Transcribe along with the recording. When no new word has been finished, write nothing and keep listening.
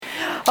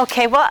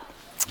Okay, well,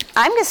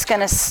 I'm just going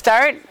to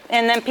start,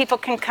 and then people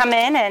can come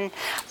in. And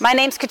my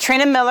name's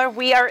Katrina Miller.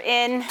 We are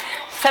in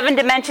 7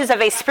 Dimensions of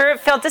a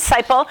Spirit-Filled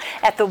Disciple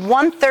at the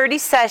 1:30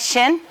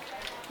 session.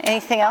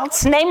 Anything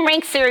else? Name,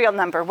 rank, serial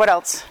number. What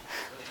else?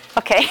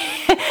 Okay.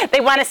 They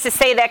want us to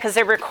say that because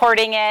they're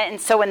recording it, and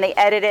so when they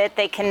edit it,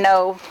 they can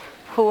know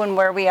who and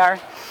where we are.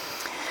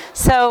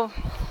 So,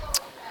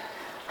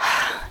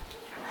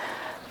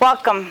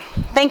 welcome.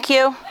 Thank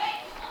you.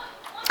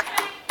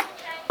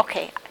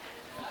 Okay.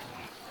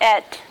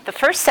 At the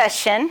first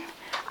session,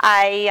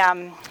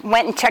 I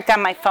went and checked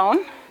on my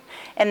phone,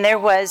 and there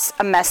was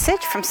a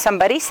message from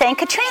somebody saying,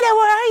 Katrina,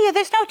 where are you?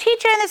 There's no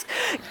teacher in this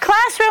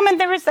classroom, and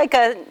there was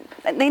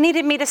they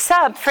needed me to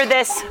sub for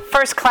this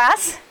first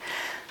class.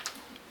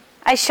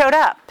 I showed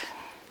up,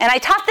 and I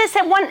taught this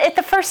at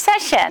the first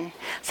session.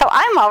 So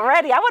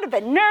I would have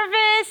been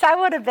nervous. I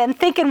would have been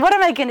thinking, what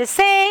am I going to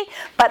say?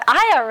 But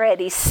I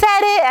already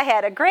said it. I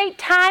had a great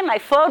time. I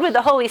flowed with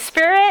the Holy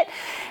Spirit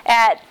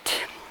at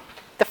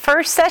the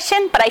first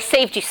session, but I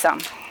saved you some.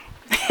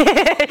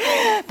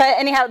 But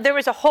anyhow, there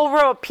was a whole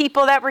row of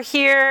people that were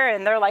here,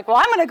 and they're like, well,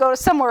 I'm going to go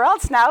somewhere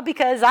else now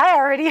because I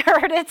already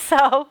heard it,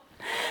 so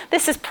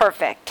this is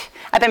perfect.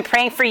 I've been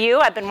praying for you.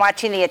 I've been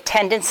watching the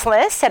attendance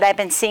list, and I've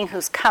been seeing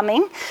who's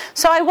coming.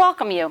 So I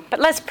welcome you. But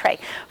let's pray.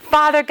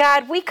 Father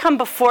God, we come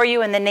before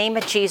you in the name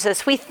of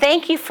Jesus. We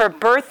thank you for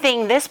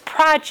birthing this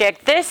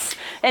project, this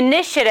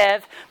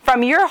initiative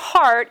from your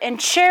heart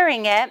and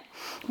sharing it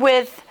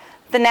with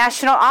the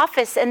national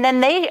office, and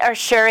then they are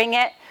sharing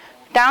it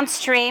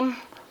downstream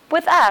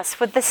with us,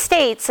 with the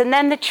states, and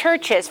then the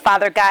churches,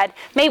 Father God.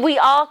 May we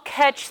all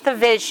catch the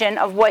vision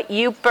of what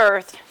you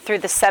birthed through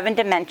the 7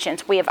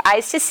 dimensions. We have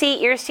eyes to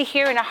see, ears to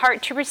hear, and a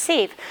heart to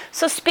receive.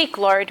 So speak,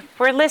 Lord.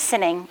 We're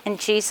listening. In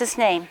Jesus'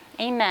 name,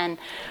 amen.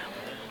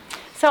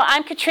 So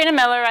I'm Katrina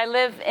Miller. I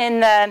live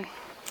in the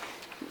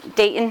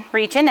Dayton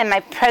region, and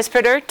my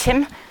presbyter,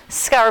 Tim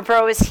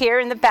Scarborough, is here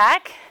in the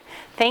back.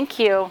 Thank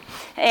you.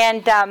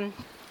 And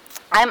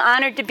I'm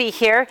honored to be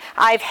here.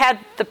 I've had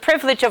the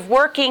privilege of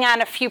working on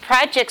a few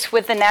projects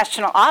with the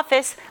national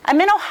office.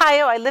 I'm in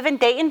Ohio. I live in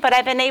Dayton, but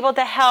I've been able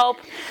to help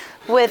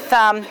with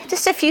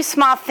just a few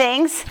small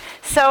things.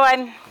 So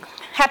I'm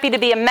happy to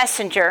be a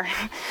messenger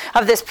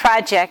of this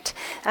project.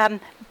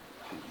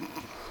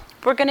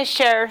 We're going to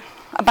share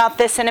about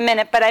this in a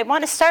minute, but I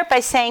want to start by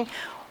saying,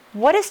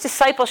 what is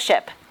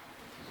discipleship?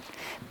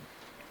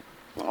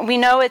 We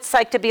know it's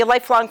like to be a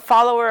lifelong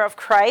follower of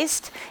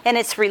Christ, and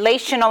it's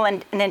relational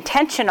and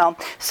intentional.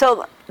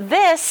 So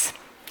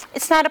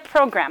it's not a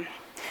program.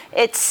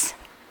 It's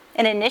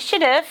an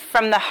initiative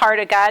from the heart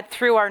of God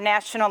through our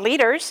national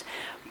leaders,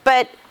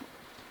 but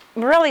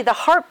really the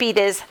heartbeat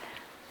is,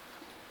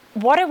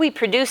 what are we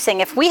producing?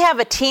 If we have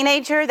a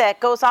teenager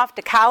that goes off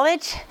to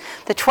college,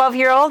 the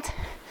 12-year-old,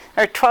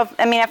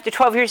 after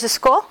 12 years of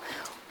school,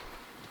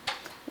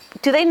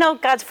 do they know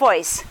God's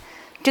voice?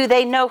 Do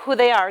they know who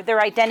they are, their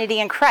identity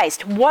in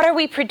Christ? What are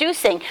we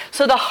producing?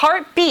 So the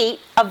heartbeat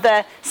of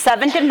the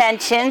 7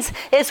 dimensions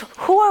is,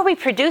 who are we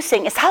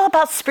producing? It's all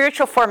about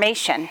spiritual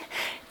formation.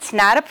 It's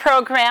not a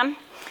program.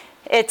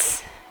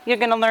 You're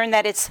going to learn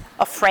that it's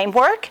a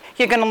framework.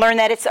 You're going to learn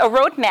that it's a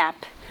roadmap.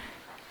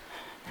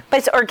 But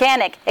it's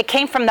organic. It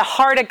came from the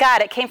heart of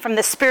God. It came from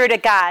the Spirit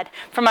of God,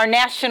 from our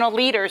national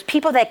leaders,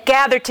 people that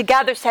gathered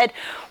together, said,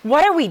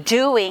 what are we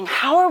doing?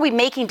 How are we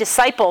making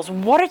disciples?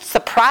 What is the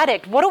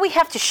product? What do we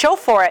have to show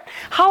for it?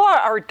 How are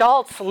our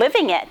adults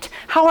living it?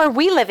 How are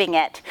we living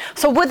it?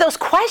 So with those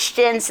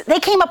questions, they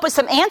came up with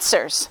some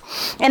answers.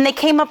 And they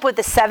came up with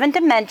the 7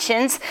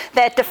 dimensions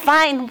that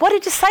define what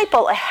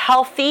a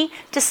healthy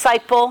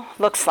disciple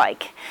looks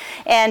like.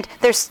 And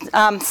there's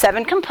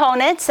 7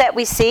 components that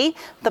we see.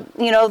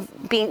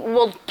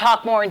 We'll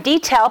talk more in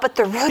detail, but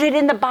they're rooted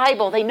in the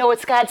Bible. They know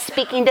it's God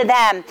speaking to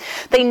them.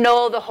 They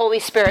know the Holy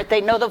Spirit.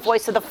 They know the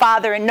voice of the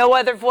Father, and no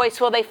other voice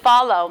will they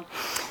follow.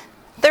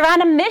 They're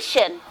on a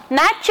mission,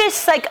 not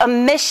just like a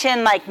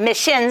mission like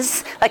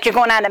missions, like you're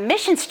going on a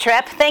missions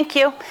trip, thank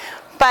you,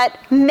 but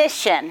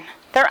mission.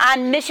 They're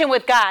on mission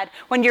with God.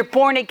 When you're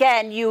born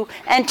again, you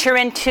enter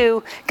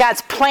into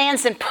God's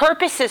plans and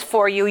purposes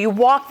for you. You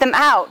walk them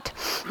out.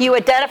 You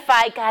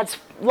identify God's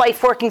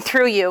life working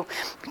through you.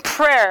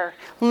 Prayer,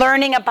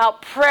 learning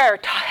about prayer,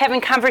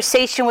 having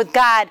conversation with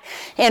God,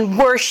 and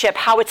worship,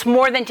 how it's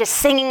more than just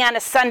singing on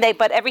a Sunday,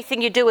 but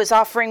everything you do is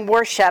offering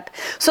worship.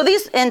 So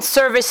these, in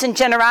service and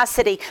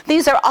generosity,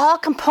 these are all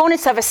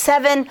components of a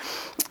 7,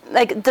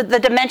 like the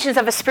dimensions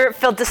of a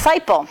Spirit-filled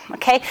disciple,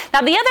 okay?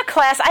 Now the other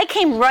class, I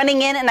came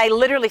running in and I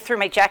literally threw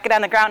my jacket on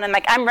the ground and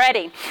I'm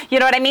ready. You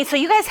know what I mean? So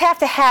you guys have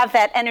to have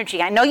that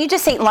energy. I know you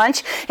just ate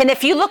lunch, and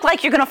if you look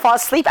like you're going to fall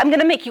asleep, I'm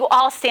going to make you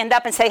all stand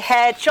up and say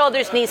head,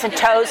 shoulders, knees and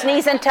toes,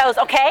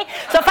 okay?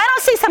 So if I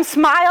don't see some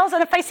smiles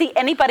and if I see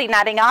anybody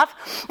nodding off,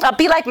 I'll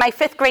be like my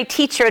 5th grade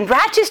teacher in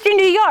Rochester,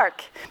 New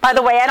York. By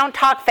the way, I don't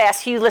talk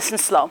fast, you listen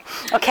slow,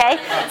 okay?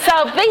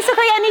 So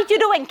basically I need you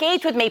to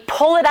engage with me,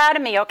 pull it out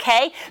of me,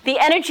 okay? The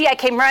energy, I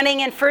came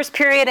running in first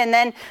period and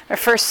then, or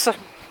first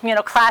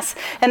class,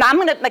 and I'm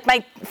gonna, like,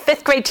 my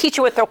 5th grade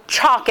teacher would throw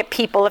chalk at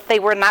people if they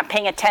were not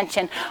paying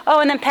attention. Oh,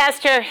 and then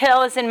Pastor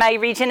Hill is in my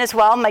region as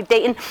well, one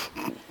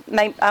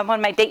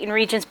of my Dayton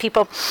regions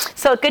people.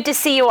 So good to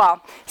see you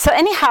all. So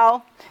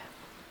anyhow,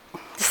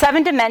 the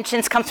 7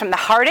 dimensions comes from the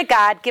heart of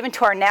God given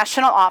to our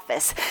national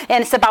office.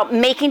 And it's about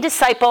making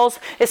disciples.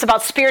 It's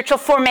about spiritual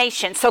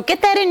formation. So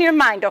get that in your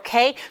mind,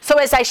 okay? So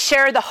as I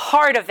share the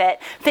heart of it,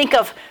 think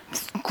of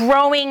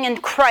growing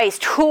in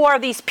Christ. Who are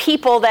these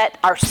people that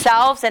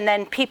ourselves and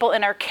then people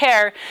in our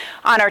care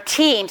on our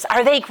teams?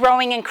 Are they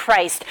growing in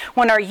Christ?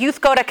 When our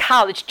youth go to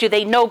college, do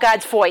they know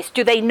God's voice?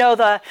 Do they know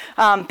the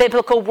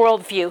biblical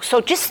worldview?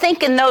 So just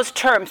think in those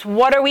terms.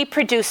 What are we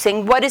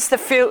producing? What is the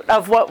fruit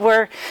of what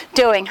we're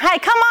doing? Hi,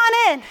 come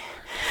on in.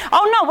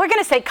 Oh no, we're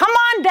going to say, come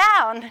on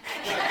down.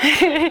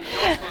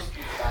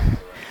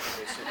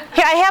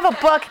 Here, I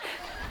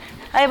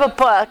have a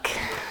book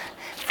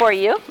for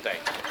you.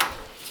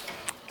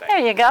 There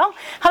you go.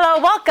 Hello,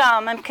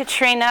 welcome. I'm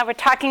Katrina. We're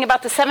talking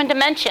about the 7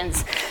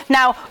 dimensions.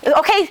 Now,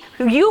 okay,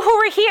 you who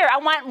are here, I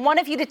want one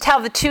of you to tell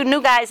the 2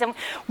 new guys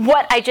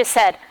what I just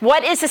said.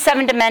 What is the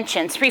 7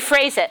 dimensions?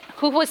 Rephrase it.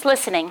 Who was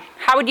listening?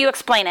 How would you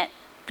explain it?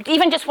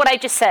 Even just what I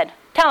just said.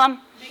 Tell them.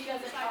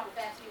 Because it's how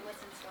fast you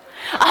listen slow.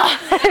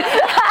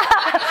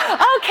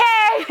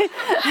 Okay.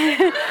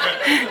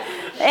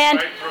 And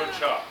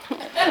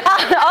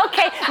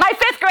okay, my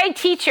 5th grade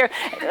teacher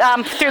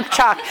threw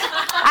chalk.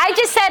 I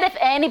just said if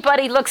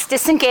anybody looks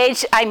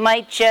disengaged, I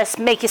might just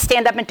make you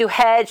stand up and do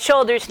head,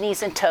 shoulders,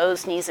 knees and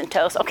toes,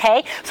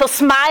 okay? So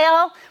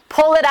smile,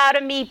 pull it out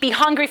of me, be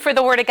hungry for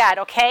the Word of God,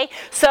 okay?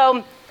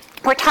 So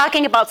we're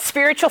talking about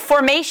spiritual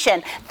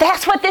formation.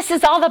 That's what this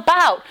is all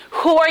about.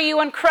 Who are you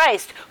in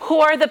Christ? Who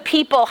are the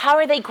people? How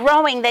are they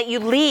growing that you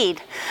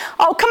lead?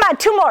 Oh, come on,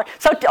 2 more.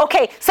 So,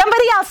 okay,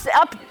 somebody else,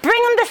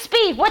 bring them to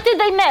speed. What did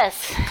they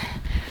miss?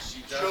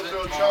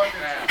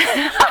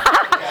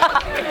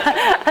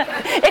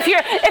 If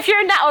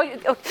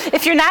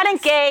you're not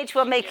engaged,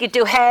 we'll make you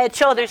do head,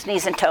 shoulders,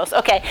 knees, and toes.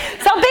 Okay.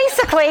 So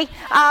basically,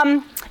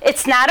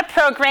 it's not a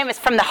program. It's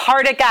from the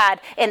heart of God,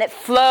 and it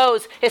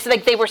flows. It's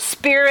like they were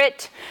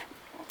spirit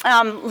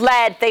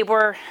led. They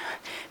were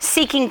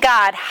seeking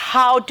God.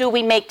 How do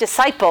we make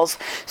disciples?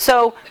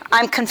 So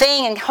I'm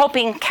conveying and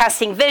hoping,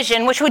 casting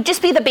vision, which would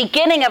just be the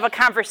beginning of a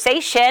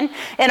conversation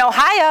in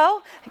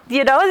Ohio.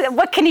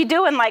 What can you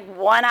do in like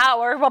 1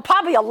 hour? Well,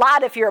 probably a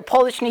lot if you're a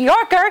Polish New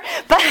Yorker,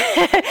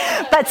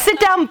 but sit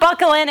down,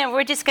 buckle in, and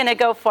we're just going to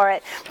go for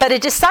it. But a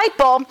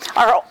disciple,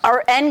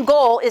 our end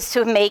goal is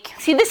to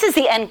this is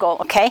the end goal,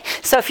 okay?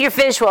 So if you're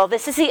visual,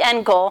 this is the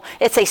end goal.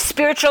 It's a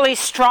spiritually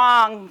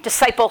strong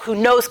disciple who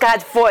knows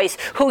God's voice,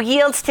 who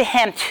yields to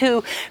Him,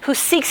 who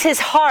seeks His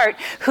heart,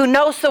 who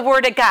knows the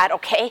Word of God,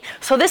 okay?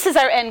 So this is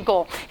our end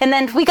goal. And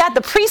then we got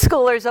the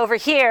preschoolers over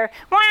here,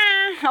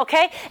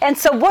 okay? And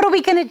so what are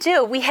we going to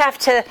do? We have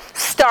to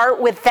start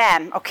with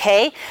them,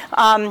 okay?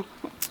 To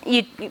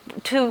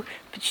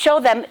show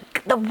them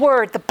the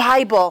Word, the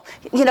Bible,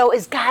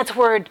 is God's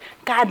Word.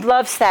 God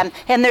loves them.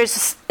 And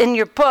there's, in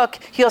your book,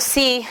 you'll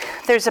see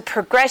there's a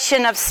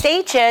progression of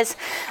stages,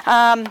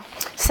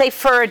 say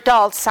for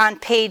adults on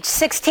page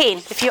 16.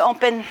 If you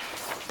open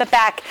the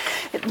back,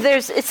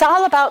 it's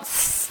all about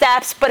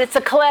steps, but it's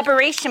a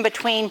collaboration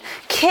between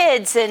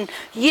kids and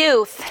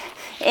youth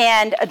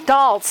and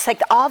adults.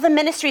 Like all the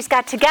ministries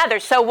got together.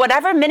 So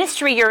whatever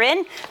ministry you're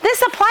in,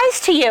 this applies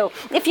to you.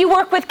 If you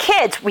work with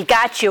kids, we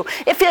got you.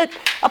 If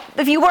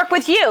you work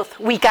with youth,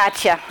 we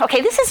got you.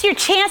 Okay, this is your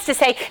chance to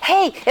say,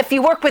 hey, if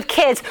you work with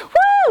kids,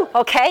 woo!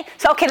 Okay,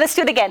 let's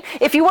do it again.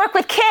 If you work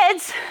with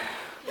kids,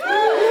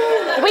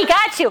 we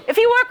got you. If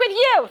you work with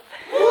youth,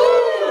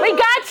 we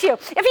got you.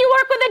 If you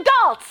work with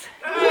adults,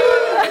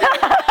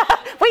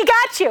 we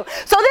got you.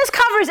 So this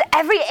covers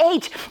every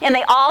age. And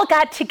they all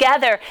got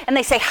together and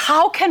they say,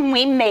 how can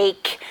we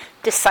make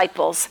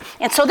disciples?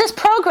 And so this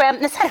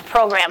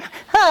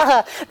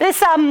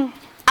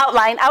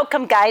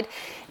outcome guide,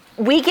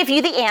 we give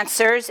you the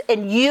answers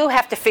and you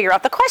have to figure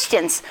out the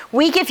questions.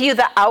 We give you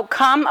the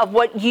outcome of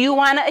what you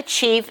want to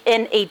achieve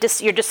in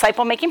your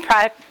disciple-making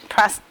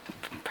process,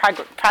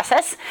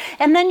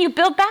 and then you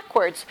build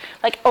backwards.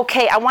 Like,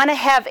 okay, I want to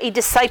have a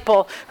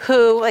disciple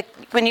who, like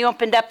when you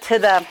opened up to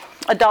the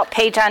adult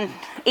page on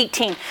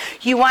 18,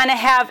 you want to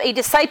have a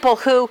disciple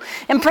who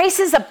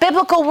embraces a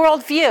biblical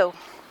worldview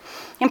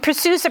and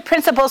pursues the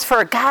principles for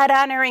a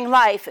God-honoring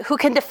life, who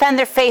can defend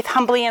their faith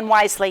humbly and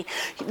wisely.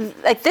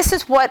 Like, this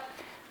is what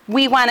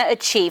we want to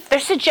achieve. They're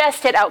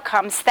suggested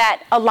outcomes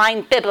that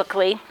align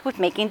biblically with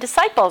making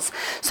disciples.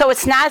 So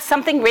it's not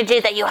something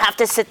rigid that you have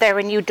to sit there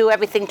and you do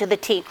everything to the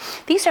T.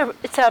 It's a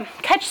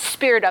catch the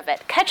spirit of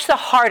it, catch the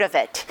heart of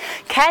it,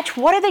 catch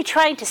what are they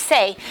trying to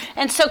say.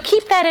 And so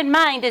keep that in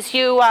mind as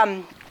you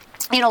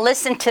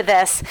listen to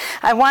this.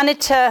 I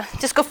wanted to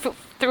just go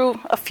through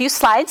a few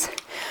slides,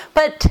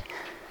 but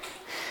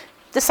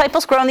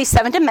disciples grow in these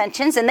 7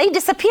 dimensions and they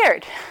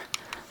disappeared.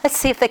 Let's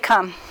see if they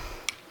come.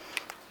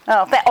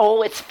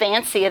 It's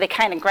fancy. They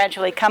kind of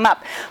gradually come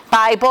up.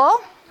 Bible,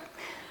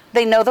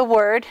 they know the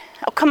Word.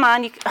 Oh, come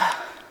on.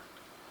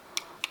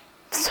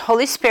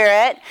 Holy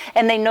Spirit,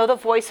 and they know the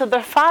voice of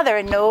their Father,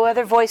 and no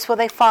other voice will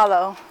they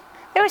follow.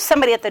 There was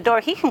somebody at the door.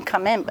 He can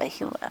come in, but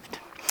he left.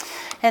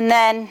 And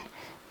then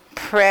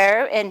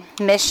prayer and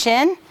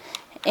mission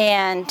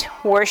and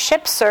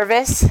worship,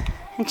 service,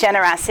 and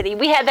generosity.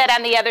 We had that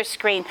on the other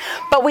screen.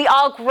 But we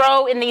all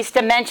grow in these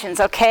dimensions,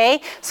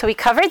 okay? So we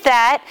covered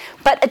that.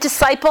 But a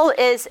disciple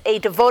is a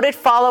devoted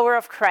follower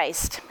of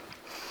Christ.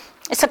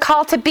 It's a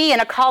call to be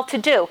and a call to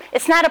do.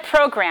 It's not a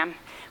program,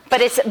 but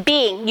it's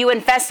being. You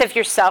invest of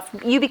yourself.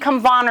 You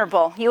become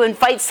vulnerable. You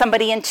invite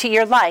somebody into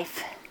your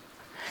life.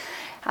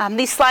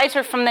 These slides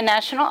are from the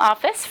national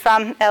office,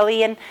 from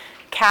Ellie and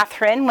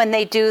Catherine, when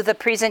they do the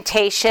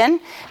presentation.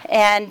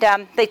 And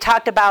they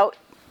talked about,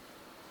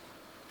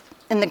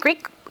 in the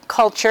Greek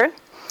culture,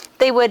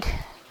 they were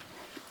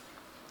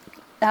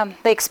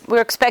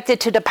expected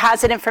to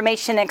deposit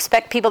information and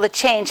expect people to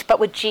change, but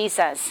with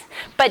Jesus.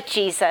 But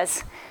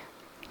Jesus,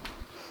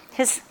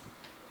 his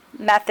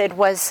method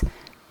was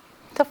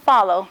to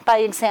follow by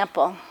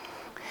example.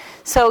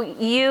 So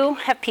you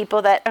have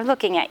people that are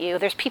looking at you.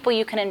 There's people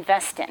you can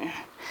invest in.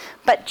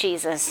 But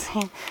Jesus,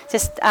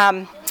 just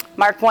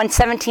Mark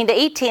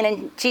 1:17-18,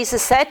 and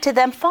Jesus said to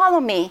them,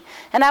 "Follow me,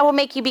 and I will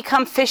make you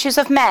become fishers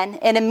of men."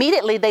 And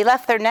immediately they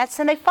left their nets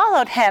and they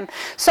followed him.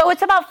 So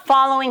it's about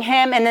following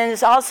him, and then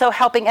it's also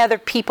helping other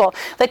people.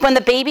 Like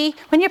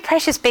when your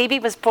precious baby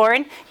was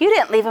born, you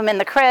didn't leave him in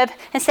the crib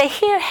and say,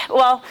 "Here,"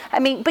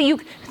 but you,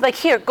 like,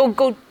 "Here,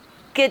 go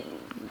get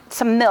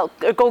some milk,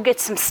 or go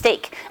get some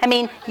steak."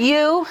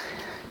 You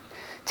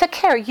took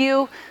care,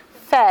 you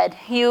fed,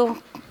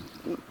 you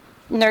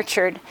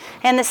nurtured.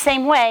 And the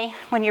same way,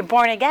 when you're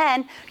born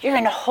again, you're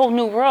in a whole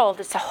new world.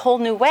 It's a whole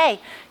new way.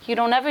 You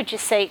don't ever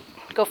just say,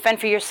 go fend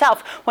for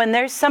yourself. When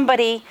there's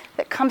somebody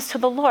that comes to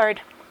the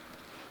Lord,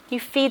 you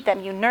feed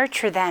them, you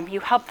nurture them, you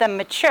help them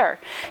mature.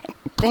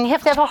 And you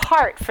have to have a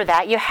heart for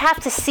that. You have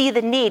to see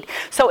the need.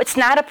 So it's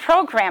not a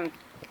program.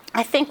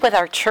 I think with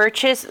our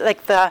churches,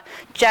 like the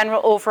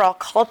general overall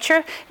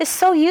culture is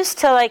so used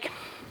to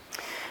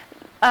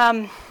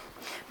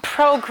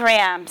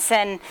programs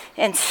and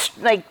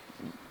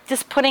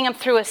just putting them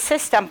through a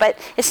system. But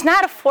it's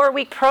not a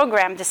 4-week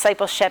program,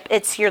 discipleship.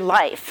 It's your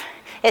life.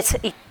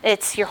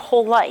 It's your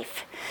whole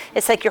life.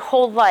 It's like your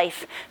whole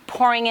life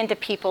pouring into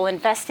people,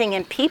 investing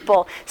in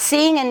people,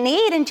 seeing a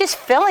need and just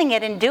filling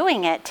it and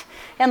doing it,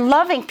 and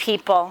loving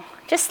people,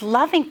 just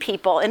loving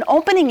people and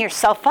opening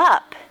yourself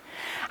up.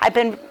 I've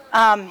been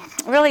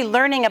really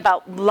learning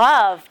about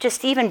love,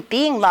 just even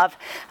being love.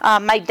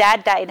 My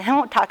dad died, I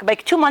won't talk about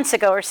it, 2 months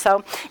ago or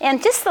so.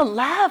 And just the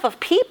love of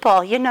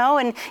people,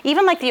 and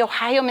even like the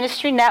Ohio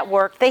Ministry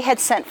Network, they had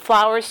sent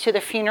flowers to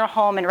the funeral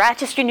home in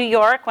Rochester, New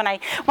York. When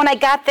I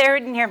got there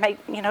near my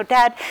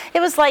dad, it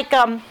was like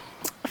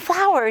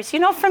flowers,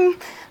 from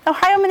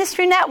Ohio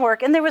Ministry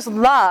Network, and there was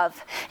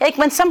love. Like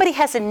when somebody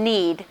has a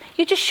need,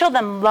 you just show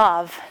them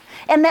love.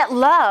 And that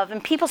love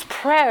and people's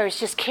prayers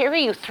just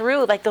carry you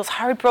through like those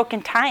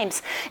heartbroken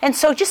times. And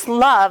so just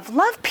love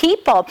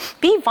people,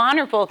 be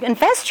vulnerable,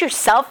 invest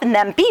yourself in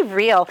them, be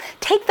real,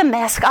 take the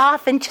mask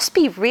off and just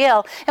be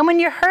real. And when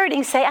you're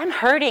hurting, say, I'm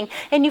hurting.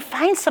 And you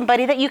find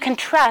somebody that you can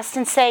trust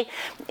and say,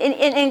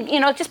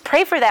 and just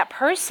pray for that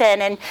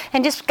person.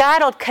 And just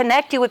God will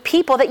connect you with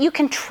people that you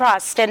can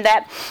trust and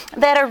that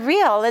are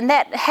real and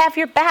that have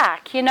your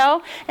back,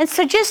 And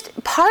so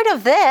just part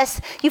of this,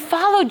 you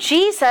follow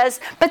Jesus,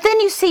 but then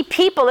you see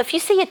people. If you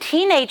see a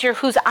teenager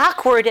who's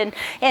awkward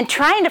and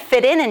trying to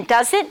fit in and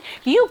doesn't,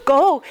 you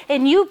go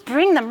and you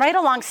bring them right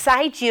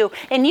alongside you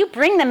and you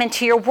bring them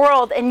into your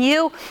world and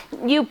you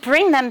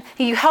bring them,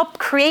 you help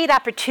create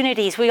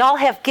opportunities. We all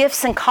have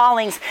gifts and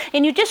callings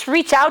and you just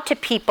reach out to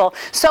people.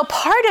 So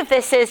part of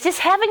this is just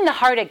having the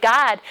heart of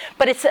God,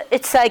 but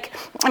it's like,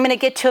 I'm going to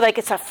get to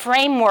it's a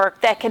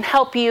framework that can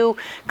help you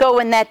go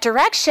in that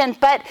direction,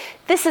 but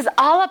this is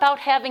all about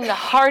having the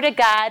heart of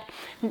God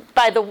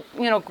by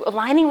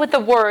aligning with the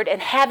Word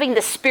and having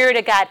the Spirit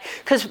of God.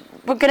 Because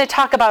we're going to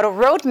talk about a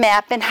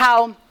roadmap and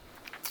how,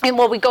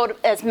 we go to,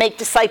 as make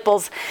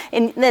disciples,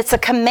 and it's a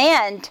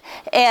command.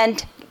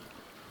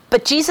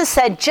 But Jesus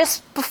said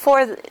just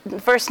before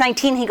verse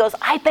 19, he goes,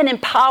 I've been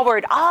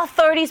empowered. All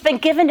authority has been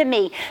given to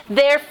me.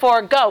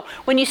 Therefore, go.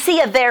 When you see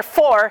a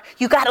therefore,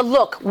 you got to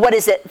look, what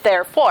is it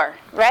therefore,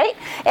 right?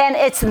 And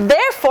it's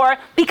therefore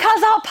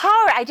because all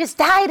power. I just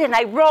died and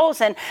I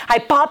rose and I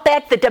bought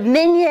back the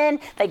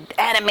dominion. Like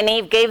Adam and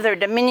Eve gave their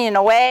dominion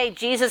away.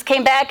 Jesus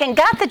came back and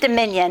got the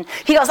dominion.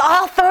 He goes,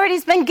 all authority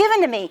has been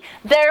given to me.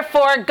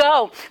 Therefore,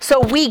 go.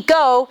 So we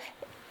go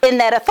in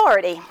that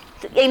authority.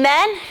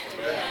 Amen?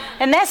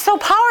 And that's so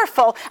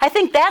powerful. I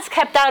think that's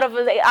kept out of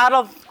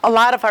a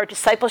lot of our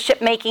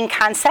discipleship making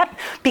concept,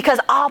 because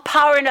all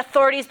power and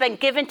authority has been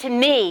given to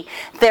me.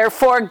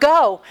 Therefore,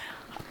 go.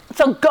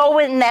 So go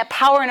in that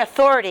power and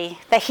authority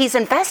that he's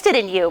invested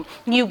in you.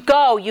 You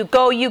go,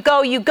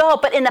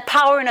 but in the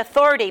power and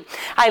authority.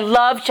 I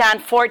love John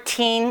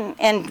 14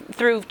 and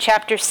through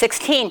chapter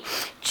 16.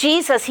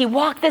 Jesus, he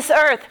walked this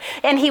earth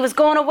and he was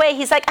going away.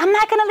 He's like, I'm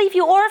not going to leave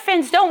you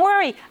orphans. Don't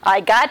worry.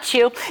 I got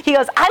you. He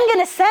goes, I'm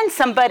going to send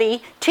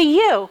somebody to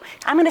you.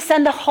 I'm going to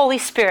send the Holy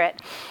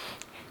Spirit.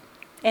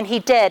 And he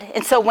did.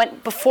 And so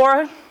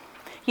before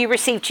you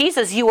received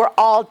Jesus, you were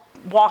all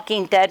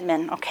walking dead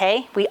men,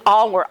 okay? We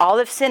all were. All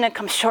have sinned and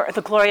come short of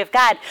the glory of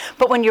God.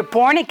 But when you're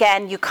born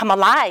again, you come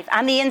alive.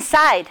 On the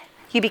inside,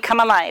 you become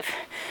alive.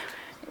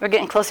 We're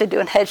getting closer to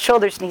doing head,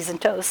 shoulders, knees, and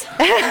toes.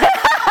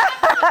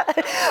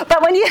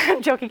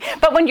 I'm joking.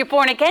 But when you're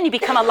born again, you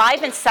become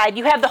alive inside.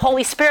 You have the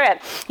Holy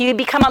Spirit. You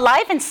become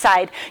alive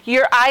inside.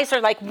 Your eyes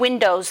are like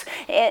windows,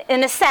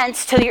 in a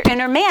sense, to your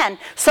inner man.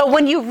 So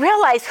when you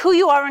realize who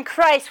you are in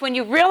Christ, when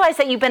you realize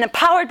that you've been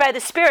empowered by the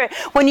Spirit,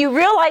 when you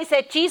realize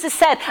that Jesus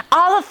said,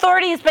 all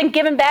authority has been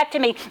given back to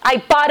me.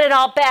 I bought it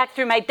all back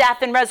through my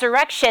death and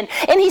resurrection.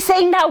 And he's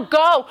saying, now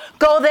go.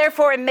 Go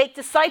therefore and make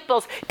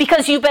disciples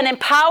because you've been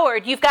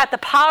empowered. You've got the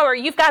power.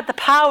 You've got the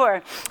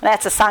power.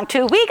 That's a song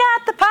too. We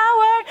got the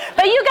power.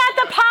 But you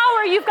got the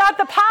power. You've got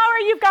the power.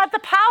 You've got the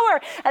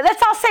power. And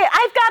let's all say it.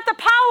 I've got the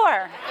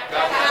power.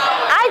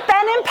 I've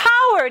been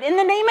empowered in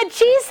the name of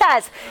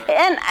Jesus.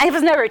 And I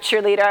was never a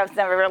cheerleader. I was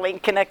never really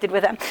connected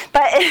with them.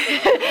 But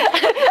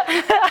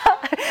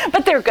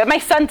but they're good. My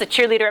son's a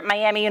cheerleader at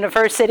Miami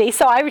University,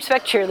 so I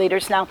respect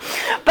cheerleaders now.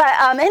 But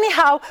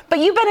anyhow, but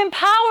you've been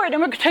empowered,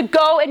 and we're to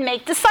go and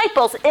make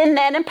disciples in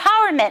that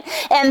empowerment.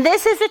 And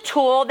this is a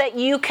tool that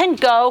you can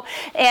go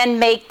and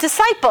make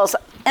disciples.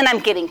 And I'm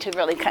getting to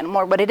really kind of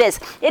more what it is.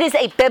 It is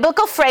a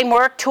biblical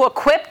framework to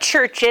equip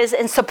churches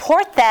and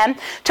support them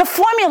to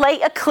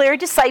formulate a clear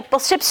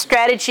discipleship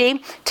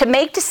strategy to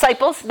make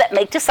disciples that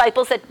make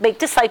disciples that make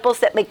disciples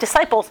that make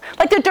disciples.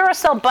 Like the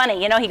Duracell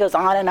bunny, he goes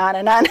on and on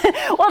and on.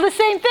 Well, the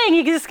same thing.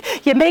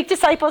 You make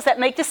disciples that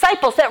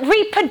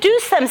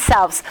reproduce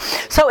themselves.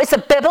 So it's a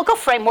biblical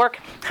framework.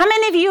 How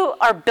many of you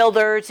are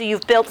builders?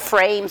 You've built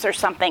frames or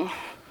something?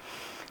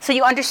 So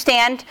you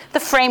understand the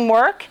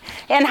framework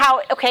and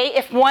how,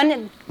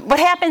 what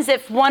happens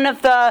if one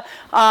of the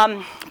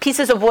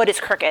pieces of wood is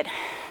crooked?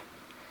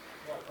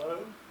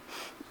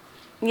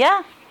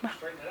 Yeah.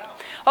 Straighten it out.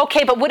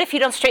 Okay, but what if you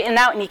don't straighten it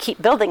out and you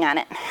keep building on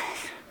it?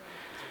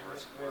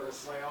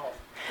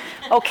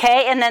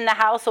 Okay, and then the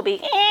house will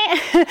be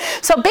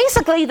So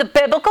basically, the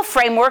biblical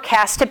framework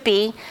has to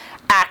be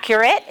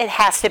accurate. It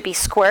has to be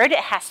squared. It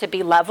has to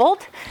be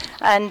leveled.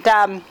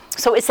 And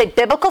so it's a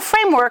biblical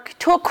framework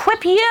to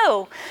equip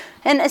you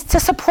and it's to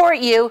support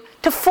you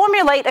to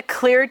formulate a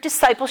clear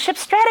discipleship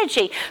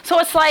strategy. So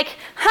it's like,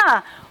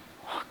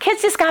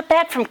 kids just got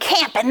back from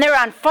camp and they're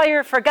on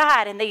fire for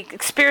God and they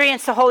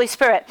experienced the Holy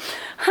Spirit.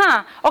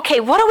 Okay,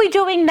 what are we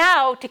doing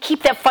now to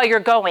keep that fire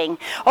going?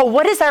 Or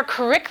what is our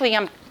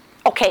curriculum?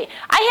 Okay,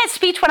 I had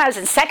speech when I was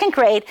in second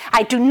grade.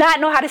 I do not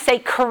know how to say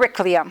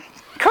curriculum.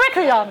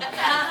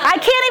 I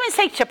can't even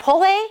say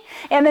Chipotle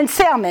and then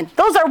salmon.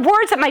 Those are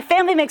words that my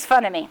family makes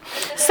fun of me.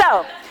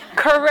 So,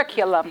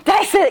 curriculum. Did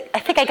I say it? I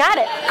think I got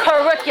it.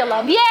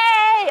 Curriculum.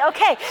 Yay!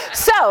 Okay.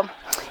 So,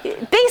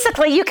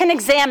 basically, you can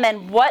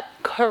examine what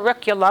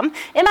curriculum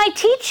am I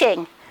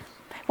teaching?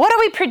 What are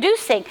we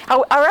producing?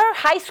 Are our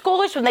high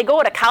schoolers, when they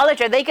go to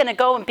college, are they going to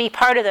go and be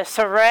part of the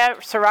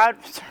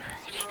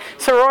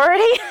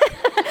sorority,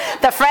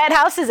 the frat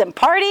houses and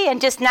party and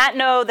just not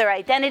know their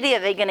identity? Are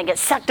they going to get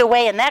sucked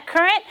away in that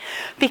current?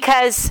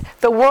 Because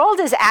the world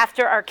is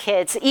after our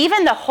kids.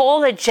 Even the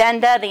whole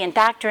agenda, the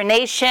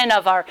indoctrination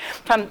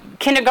from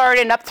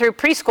kindergarten up through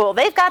preschool,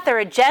 they've got their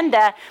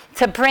agenda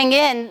to bring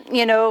in,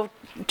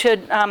 to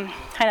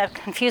kind of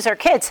confuse our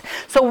kids.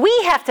 So we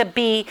have to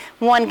be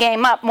one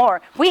game up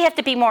more. We have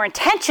to be more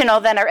intentional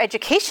than our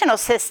educational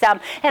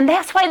system. And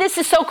that's why this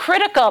is so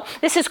critical.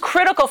 This is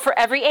critical for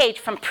every age,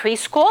 from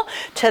preschool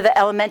to the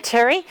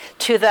elementary,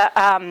 to the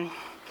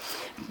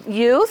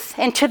youth,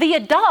 and to the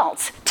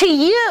adults. To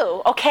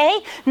you, okay?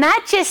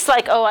 Not just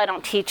like, I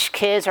don't teach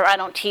kids or I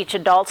don't teach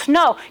adults.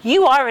 No,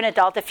 you are an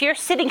adult. If you're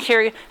sitting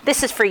here,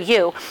 this is for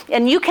you.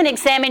 And you can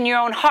examine your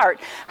own heart.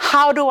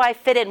 How do I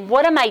fit in?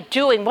 What am I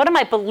doing? What am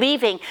I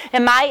believing?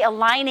 Am I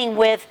aligning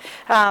with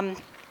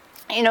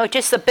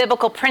just the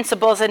biblical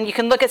principles? And you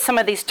can look at some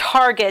of these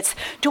targets.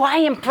 Do I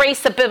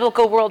embrace the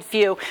biblical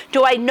worldview?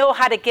 Do I know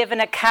how to give an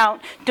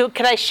account?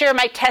 Can I share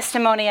my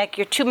testimony, like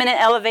your 2-minute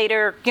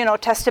elevator,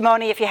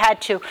 testimony if you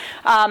had to?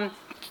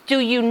 Do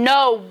you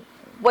know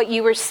what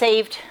you were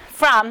saved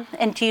from?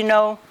 And do you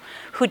know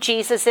who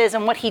Jesus is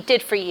and what he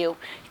did for you?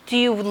 Do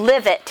you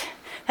live it?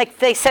 Like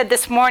they said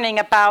this morning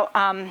about,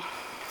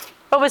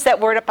 what was that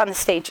word up on the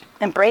stage?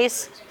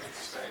 Embrace?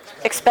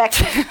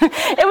 Expect.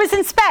 It was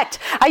inspect.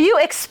 Are you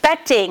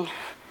expecting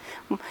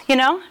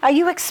Are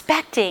you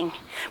expecting?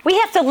 We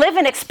have to live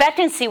in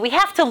expectancy. We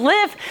have to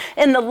live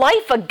in the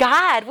life of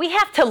God. We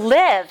have to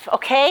live,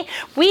 okay?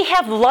 We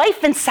have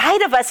life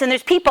inside of us, and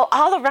there's people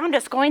all around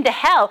us going to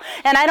hell.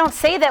 And I don't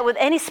say that with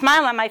any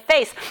smile on my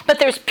face, but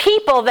there's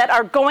people that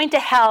are going to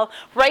hell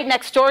right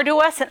next door to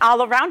us and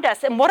all around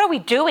us. And what are we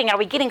doing? Are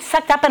we getting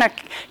sucked up in our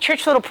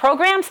church little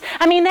programs?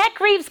 I mean, that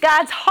grieves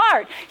God's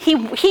heart. He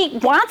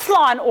wants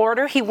law and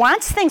order. He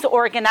wants things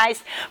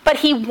organized, but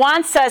he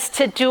wants us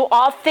to do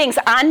all things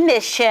on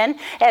mission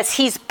as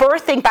he's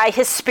birthing by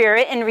his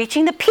Spirit and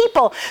reaching the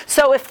people.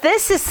 So if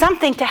this is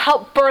something to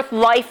help birth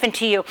life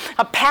into you,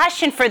 a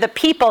passion for the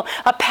people,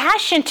 a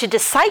passion to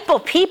disciple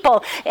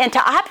people and to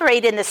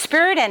operate in the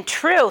Spirit and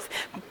truth,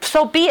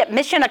 so be it.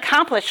 Mission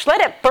accomplished. Let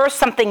it birth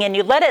something in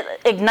you. Let it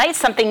ignite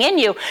something in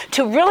you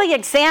to really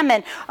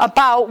examine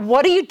about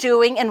what are you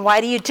doing and why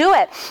do you do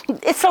it.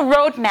 It's a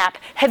roadmap.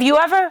 Have you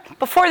ever,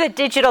 before the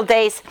digital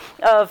days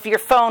of your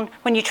phone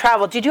when you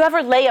travel, did you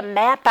ever lay a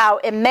map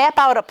out and map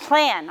out a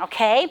plan,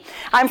 okay?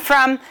 I'm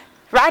from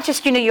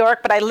Rochester, New York,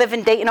 but I live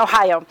in Dayton,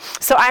 Ohio.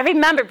 So I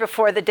remember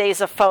before the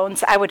days of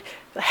phones, I would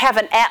have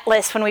an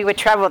atlas when we would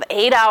travel with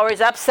 8 hours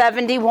up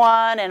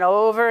 71 and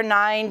over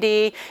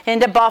 90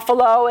 into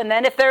Buffalo. And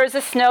then if there was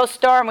a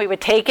snowstorm, we would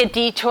take a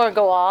detour and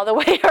go all the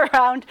way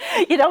around.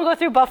 You don't go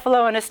through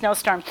Buffalo in a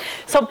snowstorm.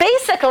 So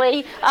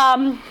basically,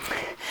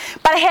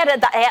 but I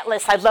had the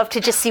atlas. I'd love to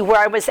just see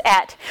where I was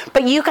at.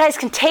 But you guys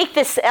can take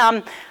this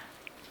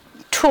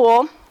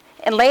tool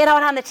and lay it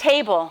out on the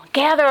table.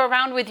 Gather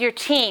around with your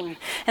team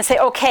and say,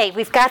 okay,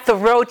 we've got the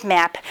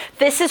roadmap.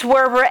 This is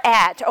where we're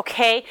at,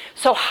 okay?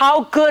 So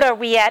how good are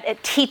we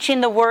at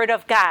teaching the Word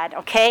of God,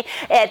 okay?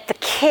 At the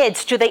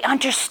kids, do they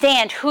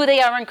understand who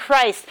they are in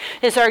Christ?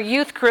 Is our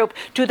youth group,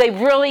 do they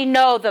really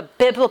know the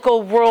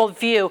biblical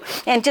worldview?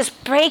 And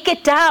just break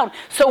it down.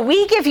 So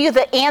we give you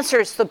the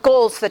answers, the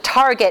goals, the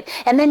target,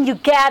 and then you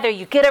gather,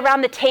 you get around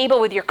the table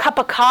with your cup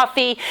of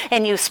coffee,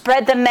 and you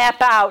spread the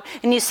map out,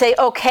 and you say,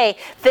 okay,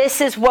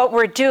 this is what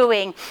we're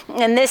doing,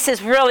 and this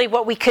is really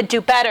what we could do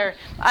better.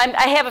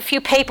 I have a few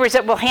papers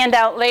that we'll hand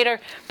out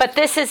later, but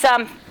this is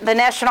the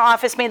national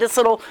office made this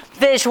little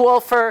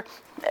visual for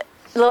a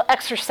little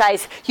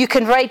exercise. You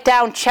can write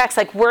down checks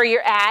like where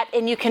you're at,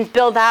 and you can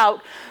build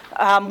out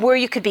where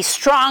you could be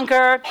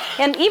stronger,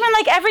 and even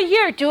like every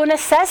year do an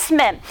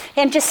assessment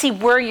and just see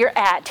where you're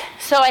at.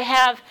 So I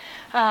have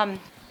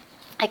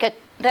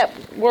that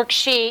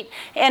worksheet,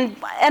 and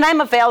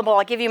I'm available.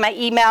 I'll give you my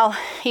email,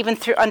 even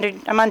through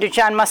I'm under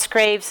John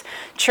Musgrave's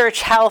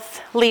Church Health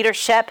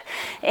Leadership,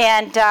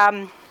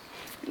 and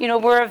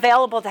we're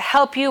available to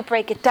help you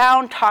break it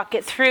down, talk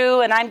it through,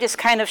 and I'm just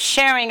kind of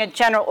sharing a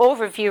general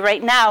overview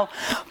right now.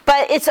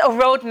 But it's a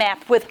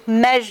roadmap with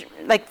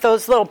like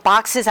those little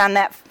boxes on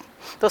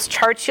those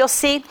charts you'll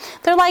see.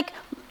 They're like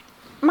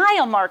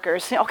mile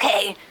markers.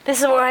 Okay, this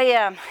is where I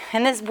am,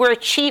 and we're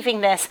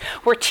achieving this.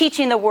 We're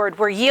teaching the Word.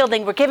 We're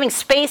yielding. We're giving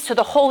space to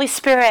the Holy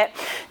Spirit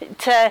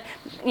to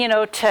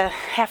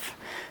have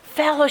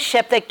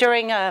fellowship, like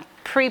during a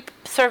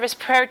pre-service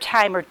prayer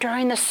time or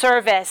during the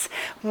service.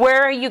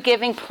 Where are you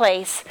giving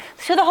place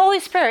to the Holy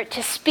Spirit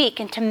to speak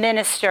and to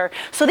minister?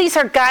 So these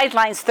are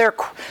guidelines. They're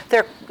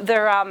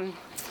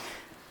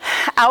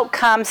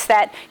outcomes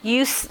that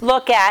you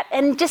look at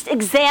and just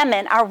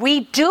examine, are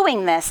we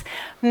doing this?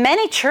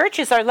 Many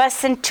churches are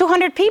less than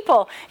 200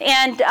 people,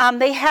 and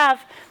they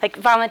have like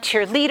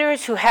volunteer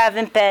leaders who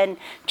haven't been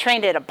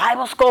trained at a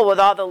Bible school with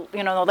all the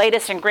the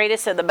latest and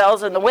greatest of the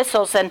bells and the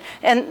whistles, and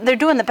they're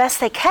doing the best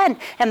they can,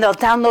 and they'll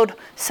download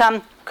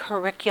some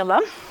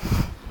curriculum,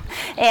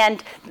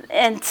 and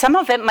some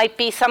of it might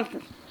be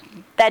some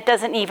that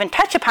doesn't even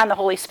touch upon the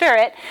Holy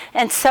Spirit.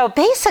 And so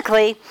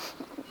basically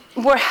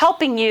we're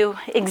helping you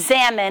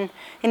examine,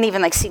 and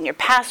even like senior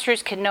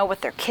pastors can know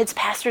what their kids'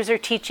 pastors are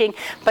teaching,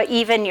 but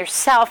even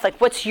yourself, like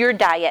what's your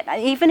diet?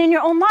 Even in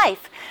your own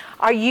life,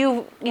 are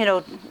you,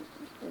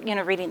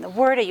 reading the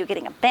Word? Are you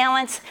getting a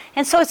balance?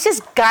 And so it's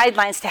just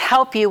guidelines to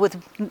help you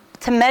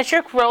to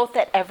measure growth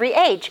at every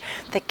age.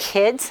 The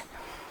kids,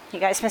 you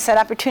guys missed that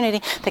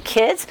opportunity. The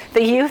kids,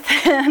 the youth,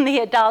 and the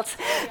adults,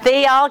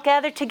 they all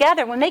gathered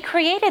together. When they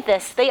created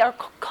this, they are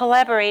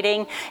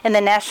collaborating in the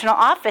national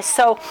office.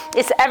 So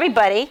it's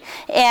everybody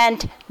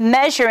and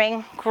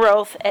measuring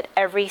growth at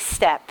every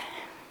step.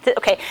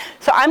 Okay,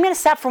 so I'm going to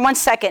stop for 1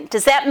 second.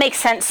 Does that make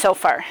sense so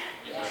far?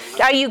 Yes.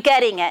 Are you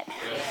getting it?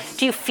 Yes.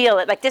 Do you feel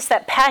it? Like just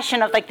that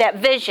passion of like that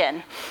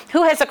vision.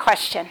 Who has a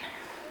question?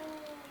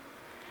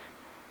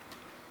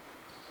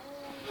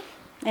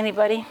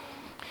 Anybody?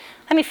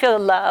 Let me feel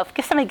the love.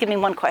 Somebody give me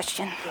one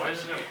question. Why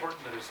is it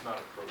important that it's not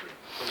a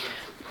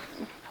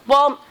program?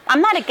 Well,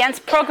 I'm not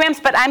against programs,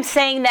 but I'm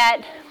saying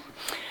that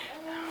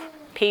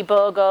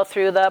people go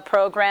through the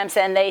programs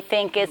and they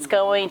think it's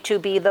going to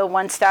be the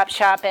one-stop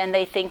shop, and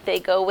they think they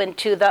go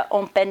into the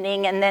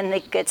opening and then they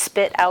get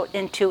spit out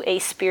into a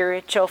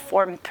spiritual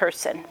formed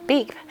person.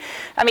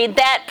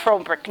 That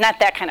program, not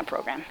that kind of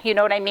program. You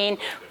know what I mean?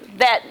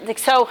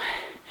 So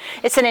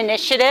it's an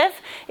initiative.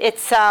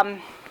 It's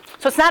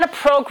So it's not a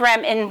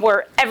program in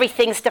where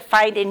everything's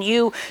defined and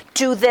you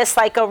do this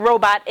like a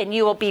robot and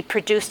you will be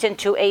produced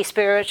into a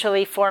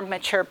spiritually formed,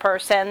 mature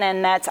person,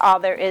 and that's all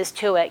there is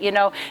to it.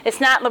 It's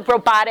not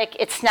robotic.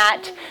 It's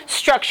not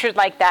structured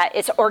like that.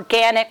 It's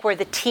organic, where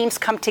the teams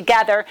come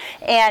together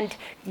and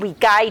we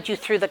guide you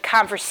through the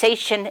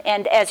conversation,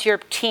 and as your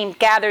team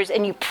gathers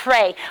and you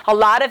pray, a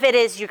lot of it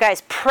is you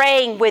guys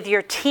praying with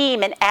your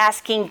team and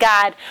asking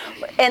God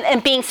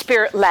and being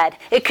Spirit-led.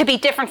 It could be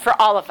different for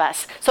all of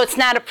us. So it's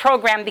not a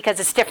program because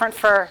it's different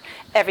for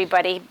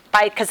everybody.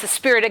 Because the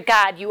Spirit of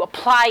God, you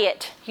apply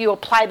it. You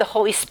apply the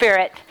Holy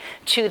Spirit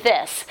to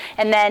this.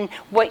 And then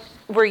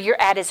where you're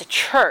at as a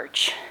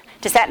church.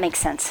 Does that make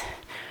sense?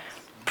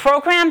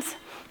 Programs,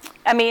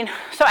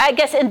 so I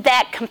guess in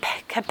that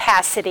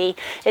capacity,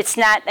 it's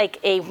not like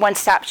a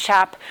one-stop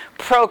shop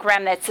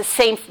program that's the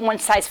same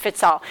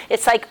one-size-fits-all.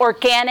 It's like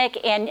organic,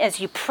 and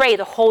as you pray,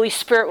 the Holy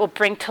Spirit will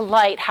bring to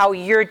light how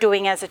you're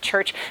doing as a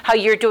church, how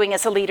you're doing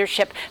as a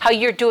leadership, how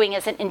you're doing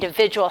as an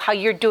individual, how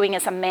you're doing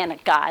as a man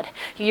of God,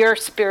 your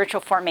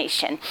spiritual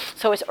formation.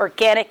 So it's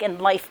organic and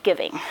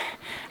life-giving.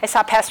 I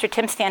saw Pastor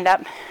Tim stand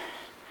up.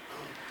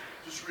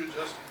 Just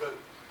readjusting, but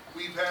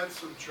we've had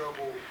some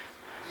trouble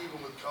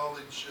even with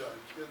college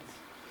kids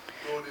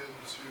going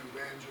into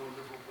Banjo and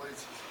different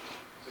places.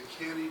 They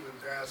can't even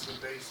pass a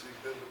basic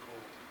biblical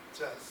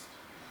test,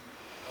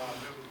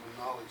 biblical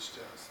knowledge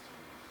test.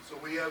 So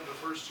we have the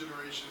first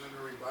generation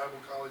entering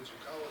Bible college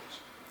and college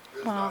that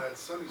is not at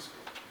Sunday school.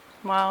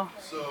 Wow.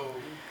 So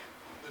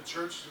the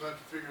church is going to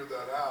have to figure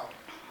that out.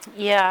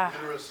 Yeah.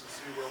 I'm interested to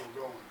see where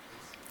we're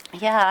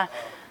going. Yeah.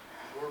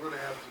 We're going to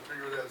have to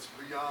figure that's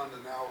beyond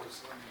an hour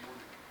Sunday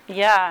morning.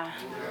 Yeah.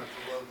 We're going to have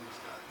to love these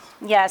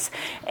guys. Yes.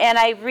 And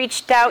I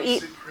reached out.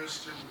 Basic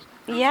Christian.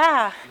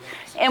 Yeah.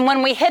 And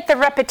when we hit the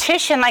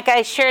repetition, like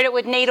I shared it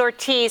with Nate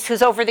Ortiz,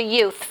 who's over the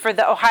youth for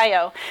the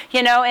Ohio,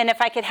 and if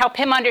I could help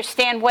him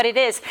understand what it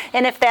is,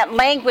 and if that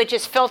language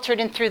is filtered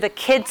in through the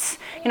kids,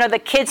 the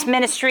kids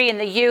ministry and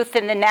the youth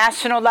and the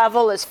national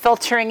level is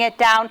filtering it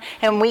down,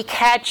 and we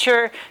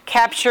capture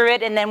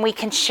it, and then we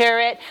can share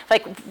it,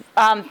 like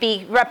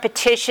be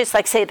repetitious,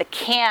 like say the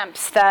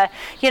camps,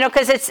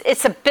 because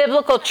it's a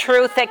biblical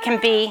truth that can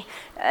be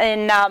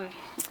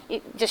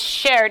just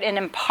shared and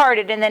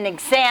imparted and then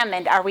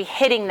examined. Are we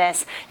hitting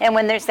this? And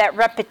when there's that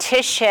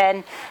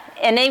repetition,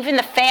 and even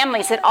the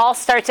families, it all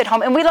starts at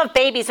home. And we love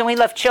babies and we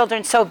love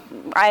children, so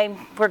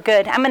we're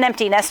good. I'm an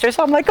empty nester,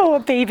 so I'm like, oh, a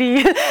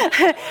baby.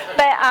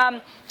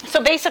 But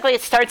so basically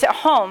it starts at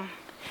home.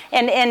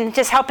 And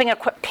just helping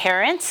equip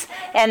parents,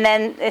 and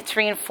then it's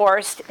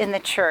reinforced in the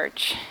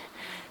church.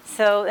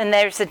 So, and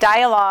there's a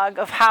dialogue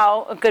of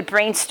how a good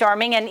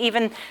brainstorming, and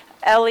even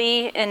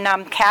Ellie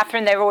and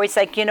Catherine, they're always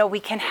like, we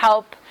can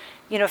help,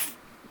 if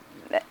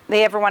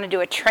they ever want to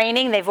do a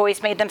training, they've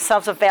always made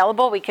themselves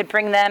available. We could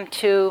bring them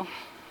to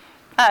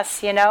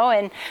us,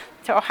 and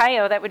to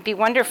Ohio. That would be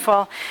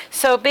wonderful.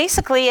 So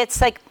basically,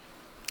 it's like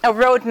a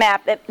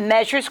roadmap that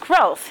measures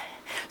growth.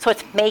 So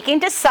it's making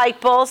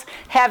disciples,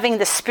 having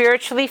the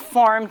spiritually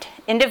formed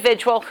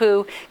individual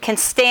who can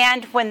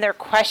stand when they're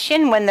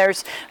questioned, when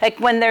there's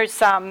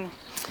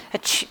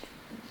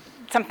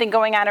something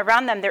going on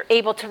around them, they're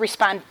able to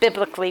respond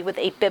biblically with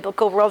a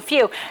biblical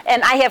worldview.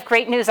 And I have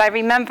great news. I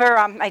remember,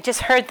 I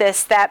just heard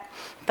this, that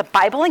the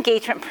Bible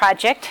Engagement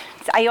Project,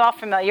 are you all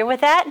familiar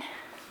with that?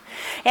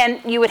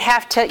 And you would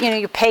have to,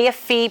 you pay a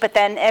fee, but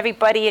then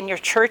everybody in your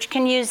church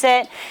can use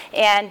it.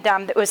 And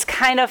it was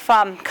kind of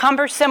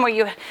cumbersome, where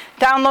you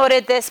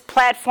downloaded this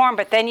platform,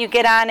 but then you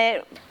get on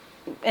it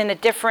in a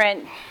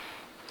different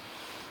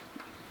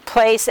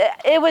place.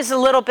 It was a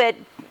little bit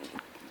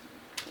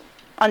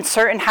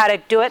uncertain how to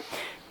do it.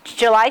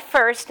 July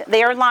 1st,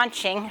 they are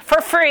launching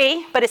for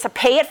free, but it's a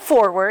pay it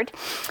forward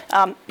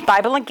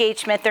Bible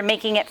engagement. They're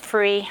making it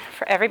free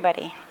for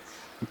everybody.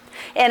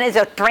 And it's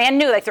a brand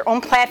new, like their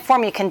own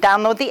platform. You can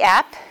download the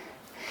app,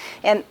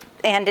 and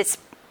it's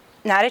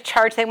not a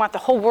charge. They want the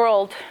whole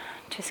world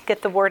to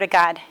get the Word of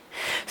God.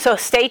 So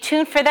stay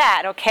tuned for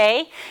that,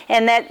 okay?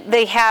 And that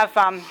they have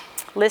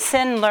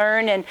listen,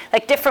 learn, and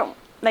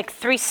like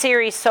 3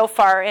 series so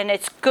far, and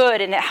it's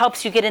good, and it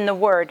helps you get in the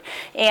Word.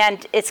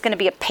 And it's going to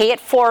be a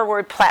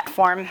pay-it-forward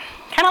platform.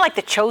 Kind of like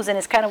The Chosen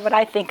is kind of what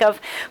I think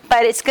of,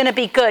 but it's going to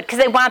be good because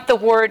they want the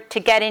Word to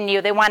get in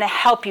you. They want to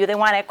help you. They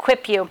want to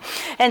equip you.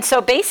 And so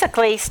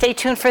basically, stay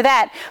tuned for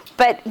that.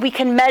 But we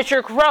can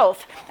measure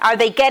growth. Are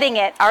they getting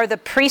it? Are the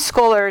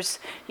preschoolers,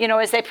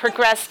 as they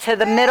progress to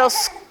the middle,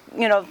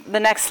 the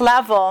next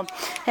level?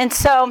 And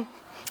so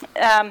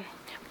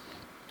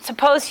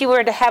suppose you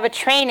were to have a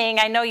training.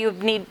 I know you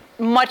need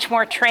much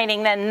more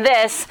training than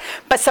this,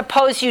 but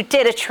suppose you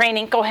did a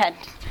training. Go ahead.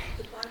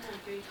 The Bible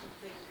engagement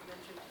thing you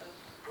mentioned,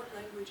 what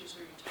languages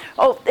are you teaching?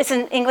 Oh, it's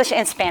in English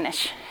and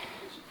Spanish.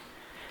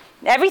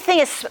 Everything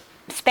is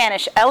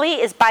Spanish. Ellie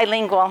is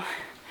bilingual.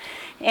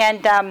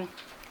 And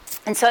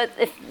so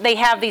if they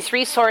have these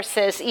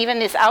resources. Even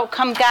this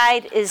outcome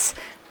guide is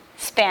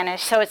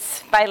Spanish, so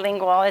it's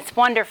bilingual. It's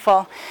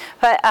wonderful.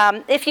 But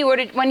if you were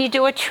to, when you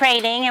do a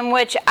training, in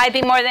which I'd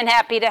be more than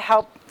happy to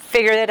help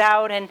figured it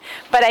out,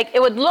 but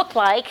it would look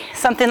like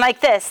something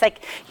like this. Like,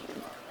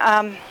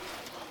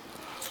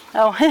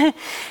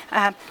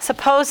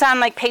 suppose on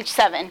like page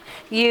 7,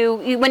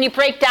 you when you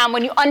break down,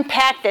 when you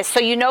unpack this, so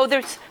you know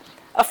there's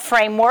a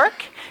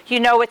framework, you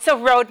know it's a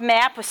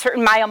roadmap with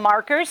certain mile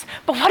markers,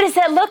 but what does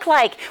that look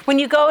like when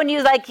you go and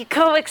you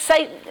go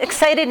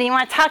excited and you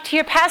want to talk to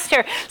your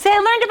pastor? Say, I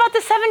learned about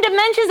the 7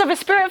 dimensions of a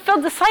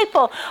spirit-filled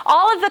disciple.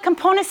 All of the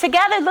components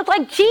together look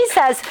like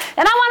Jesus,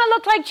 and I want to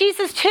look like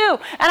Jesus too,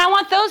 and I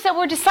want those that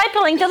we're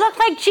discipling to look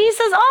like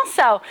Jesus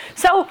also.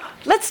 So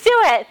let's do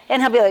it.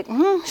 And he'll be like,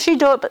 she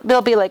do it, but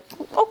they'll be like,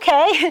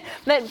 okay.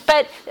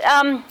 But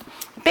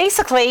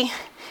basically,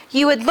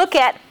 you would look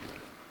at,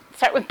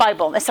 start with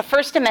Bible. It's the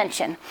first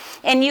dimension.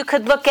 And you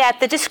could look at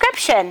the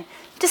description.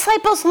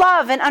 Disciples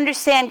love and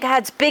understand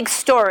God's big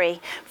story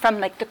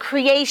from like the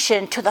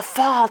creation to the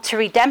fall to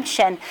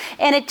redemption.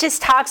 And it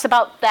just talks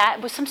about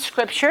that with some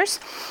scriptures.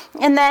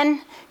 And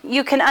then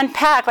you can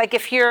unpack, like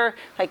if you're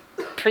like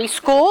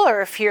preschool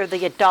or if you're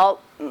the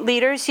adult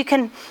leaders,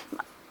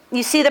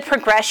 you see the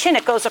progression.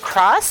 It goes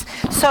across.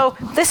 So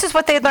this is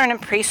what they learn in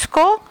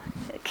preschool.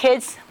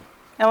 Kids,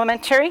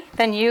 elementary,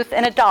 then youth,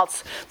 and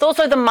adults. Those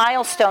are the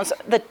milestones,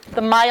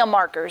 the mile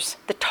markers,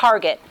 the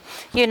target,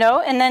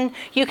 and then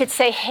you could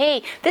say,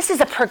 hey, this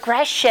is a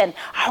progression.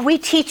 Are we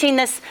teaching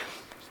this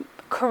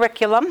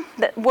curriculum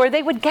where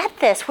they would get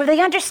this, where they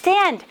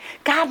understand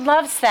God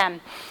loves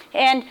them?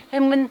 And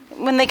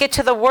when they get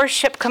to the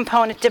worship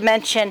component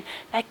dimension,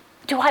 like,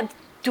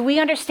 do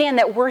we understand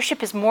that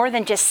worship is more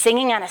than just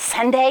singing on a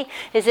Sunday?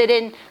 Is it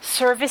in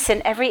service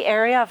in every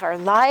area of our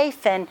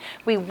life? And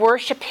we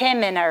worship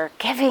him in our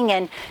giving.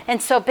 And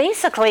so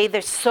basically,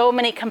 there's so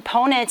many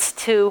components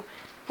to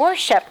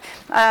worship.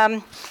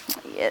 And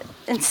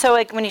so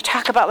like when you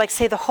talk about, like,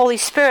 say, the Holy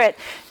Spirit,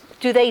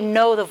 do they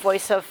know the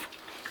voice of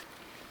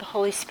the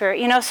Holy Spirit?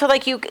 So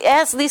like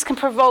these can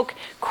provoke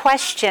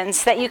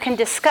questions that you can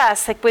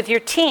discuss, like with your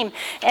team.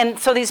 And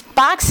so these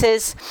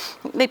boxes,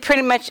 they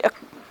pretty much...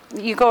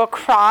 you go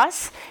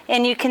across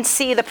and you can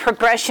see the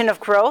progression of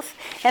growth.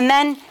 And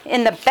then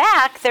in the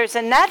back, there's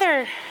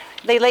another,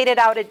 they laid it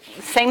out,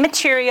 same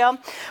material,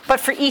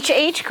 but for each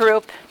age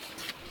group,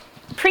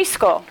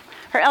 preschool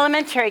or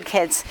elementary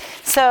kids.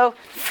 So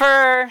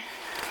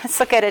let's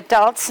look at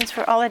adults, since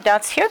we're all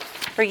adults here,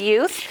 or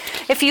youth.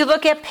 If you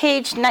look at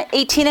page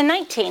 18 and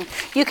 19,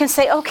 you can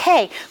say,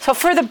 okay, so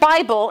for the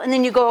Bible, and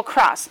then you go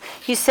across.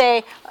 You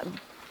say,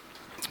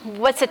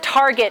 what's a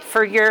target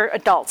for your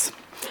adults?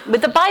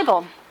 With the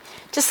Bible,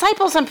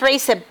 disciples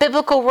embrace a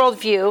biblical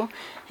worldview,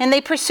 and they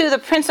pursue the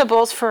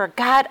principles for a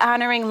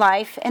God-honoring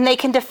life, and they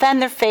can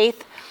defend their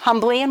faith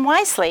humbly and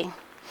wisely.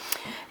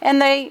 And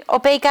they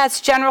obey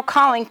God's general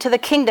calling to the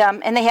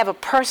kingdom, and they have a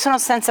personal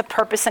sense of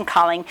purpose and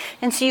calling.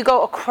 And so you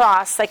go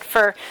across, like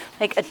for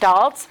like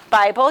adults,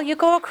 Bible, you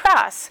go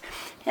across.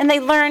 And they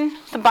learn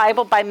the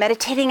Bible by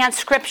meditating on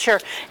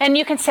Scripture. And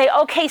you can say,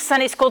 okay,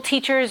 Sunday school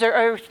teachers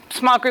or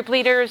small group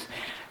leaders,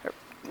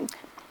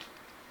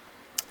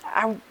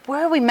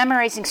 where are we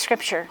memorizing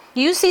Scripture?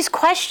 Use these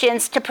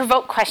questions to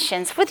provoke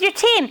questions with your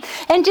team.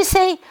 And just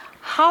say,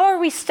 how are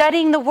we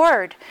studying the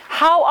Word?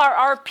 How are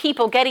our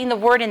people getting the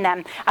Word in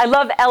them? I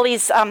love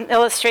Ellie's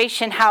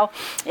illustration, how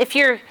if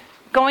you're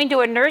going to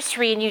a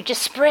nursery and you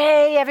just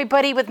spray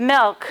everybody with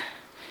milk,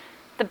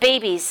 the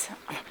babies,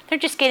 they're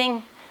just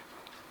getting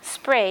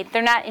sprayed.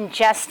 They're not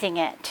ingesting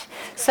it.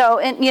 So,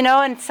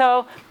 and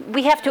so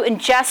we have to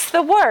ingest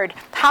the Word.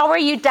 How are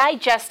you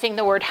digesting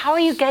the Word? How are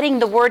you getting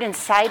the Word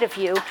inside of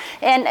you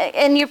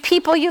and your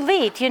people you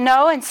lead,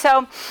 And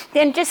so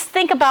then just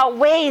think about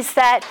ways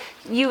that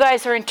you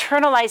guys are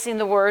internalizing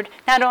the Word,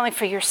 not only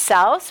for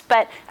yourselves,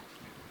 but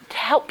to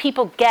help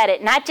people get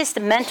it, not just a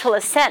mental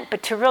assent,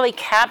 but to really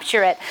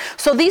capture it.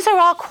 So these are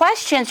all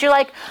questions. You're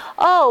like,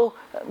 oh,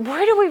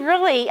 where do we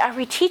really, are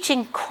we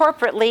teaching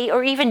corporately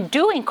or even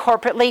doing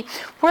corporately?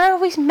 Where are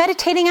we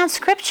meditating on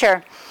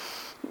Scripture?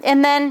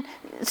 And then,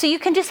 so you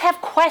can just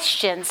have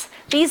questions.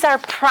 These are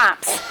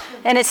prompts.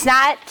 And it's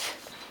not,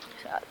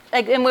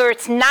 like, and where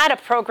it's not a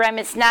program,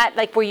 it's not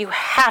like where you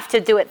have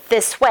to do it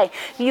this way.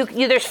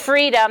 There's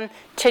freedom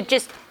to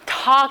just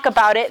talk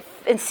about it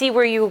and see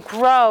where you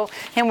grow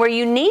and where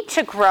you need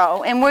to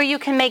grow and where you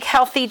can make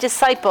healthy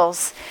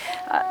disciples.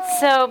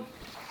 So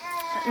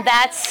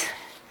that's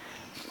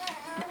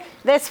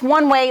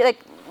one way.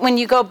 Like when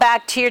you go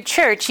back to your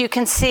church, you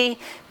can see,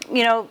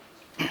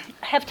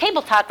 have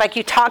table talk. Like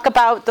you talk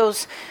about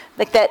those,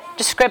 like that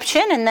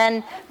description, and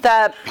then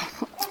the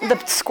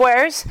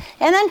squares,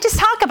 and then just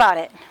talk about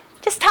it.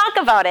 Just talk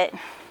about it.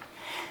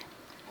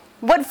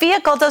 What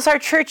vehicle does our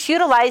church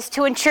utilize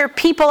to ensure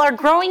people are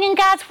growing in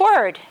God's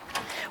Word?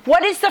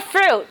 What is the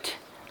fruit?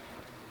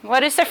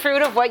 What is the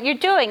fruit of what you're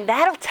doing?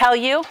 That'll tell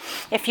you.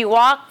 If you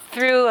walk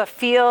through a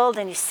field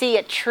and you see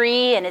a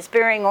tree and it's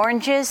bearing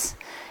oranges,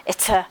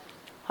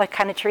 what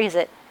kind of tree is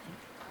it?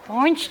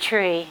 Orange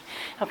tree,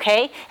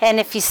 okay? And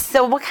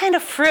what kind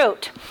of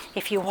fruit?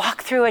 If you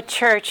walk through a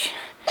church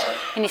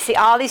and you see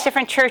all these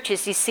different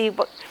churches, you see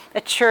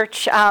a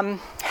church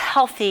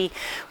healthy,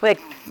 with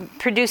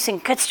producing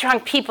good, strong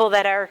people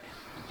that are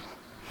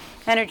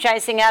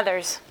energizing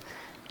others.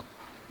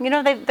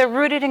 They're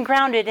rooted and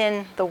grounded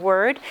in the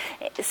Word.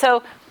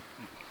 So,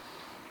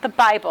 the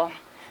Bible.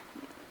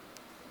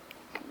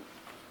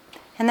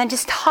 And then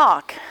just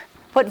talk.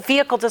 What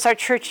vehicle does our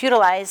church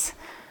utilize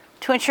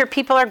to ensure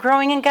people are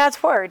growing in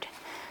God's Word?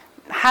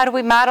 How do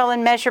we model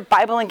and measure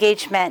Bible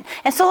engagement?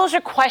 And so those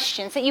are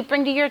questions that you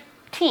bring to your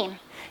team.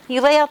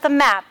 You lay out the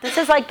map. This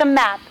is like the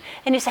map.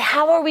 And you say,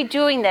 how are we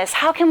doing this?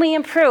 How can we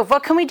improve?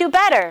 What can we do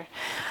better?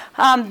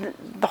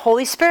 The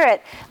Holy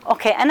Spirit.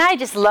 Okay, and I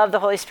just love the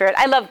Holy Spirit.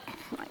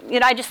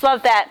 I just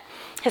love that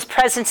His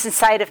presence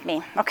inside of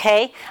me,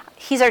 okay?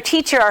 He's our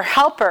teacher, our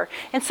helper.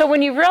 And so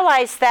when you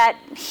realize that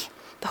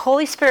the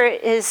Holy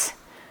Spirit is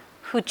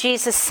who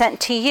Jesus sent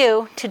to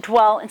you to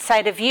dwell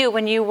inside of you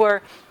when you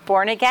were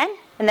born again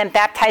and then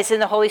baptized in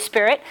the Holy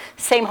Spirit,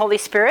 same Holy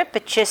Spirit,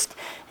 but just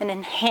an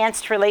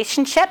enhanced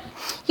relationship.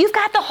 You've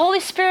got the Holy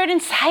Spirit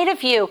inside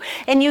of you,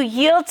 and you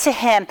yield to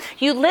Him.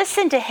 You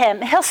listen to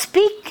Him. He'll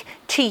speak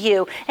to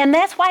you. And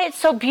that's why it's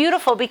so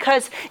beautiful,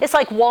 because it's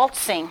like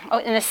waltzing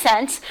in a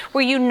sense,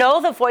 where you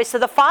know the voice of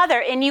the Father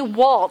and you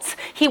waltz.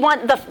 He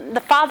wants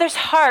the Father's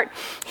heart.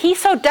 He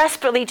so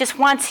desperately just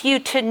wants you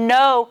to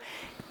know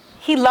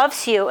He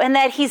loves you and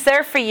that He's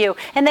there for you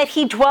and that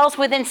He dwells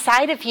within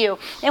inside of you.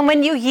 And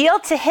when you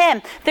yield to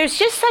Him, there's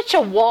just such a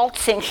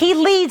waltzing. He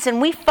leads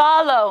and we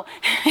follow.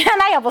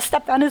 And I almost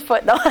stepped on His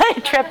foot. No, I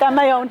tripped on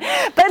my own.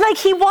 But like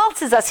He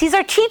waltzes us. He's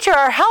our teacher,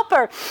 our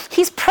helper.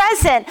 He's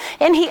present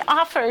and He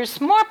offers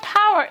more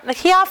power.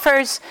 He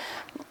offers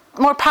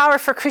more power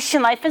for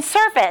Christian life and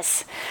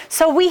service.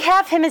 So we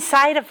have Him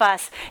inside of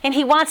us, and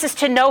He wants us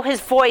to know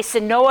His voice,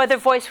 and no other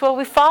voice will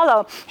we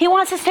follow. He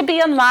wants us to be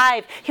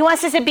alive. He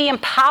wants us to be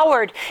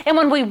empowered. And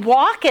when we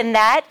walk in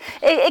that,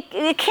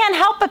 it can't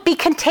help but be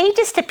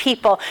contagious to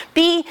people,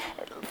 be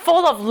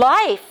full of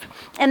life.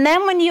 And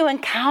then when you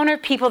encounter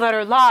people that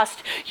are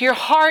lost, your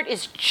heart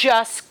is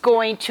just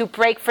going to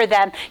break for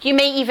them. You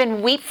may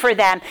even weep for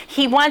them.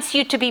 He wants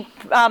you to be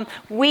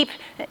weep,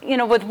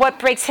 with what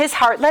breaks His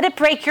heart. Let it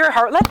break your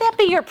heart. Let that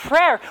be your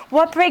prayer.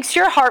 What breaks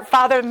your heart,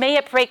 Father, may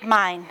it break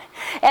mine.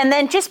 And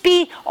then just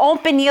be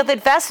open,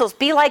 yielded vessels.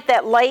 Be like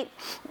that light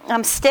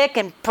stick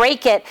and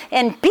break it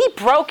and be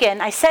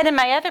broken. I said in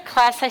my other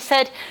class, I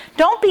said,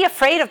 don't be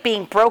afraid of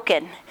being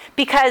broken,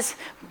 because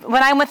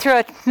when I went through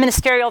a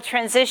ministerial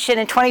transition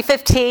in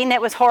 2015,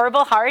 it was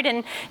horrible, hard,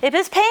 and it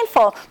was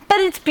painful. But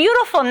it's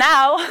beautiful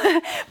now.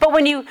 But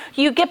when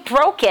you get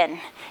broken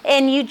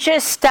and you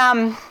just,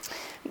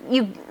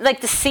 you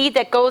like the seed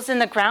that goes in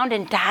the ground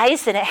and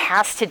dies, and it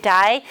has to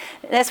die.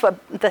 That's what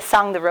the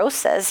song The Rose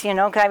says, Can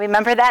I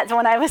remember that?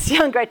 When I was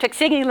younger, I took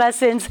singing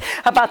lessons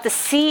about the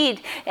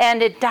seed,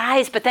 and it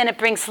dies, but then it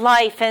brings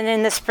life, and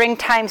in the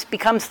springtime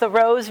becomes the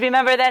rose.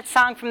 Remember that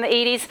song from the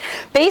 80s?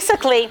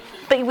 Basically,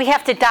 but we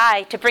have to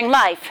die to bring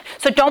life.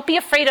 So don't be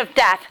afraid of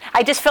death.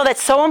 I just feel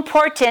that's so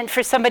important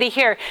for somebody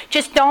here.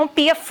 Just don't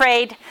be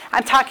afraid.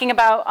 I'm talking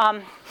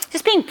about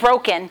just being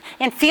broken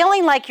and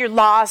feeling like you're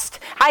lost.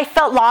 I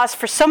felt lost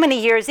for so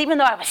many years, even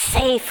though I was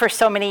saved for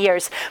so many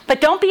years. But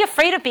don't be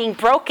afraid of being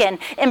broken.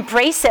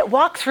 Embrace it.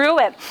 Walk through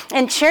it.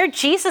 And share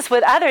Jesus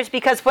with others,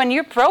 because when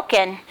you're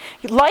broken,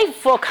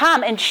 life will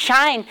come and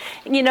shine.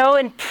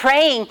 And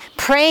praying.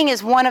 Praying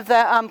is one of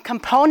the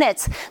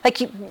components.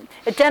 Like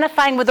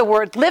identifying with the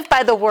Word. Live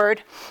by the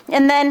Word.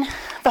 And then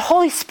the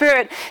Holy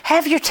Spirit.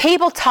 Have your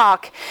table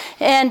talk.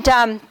 And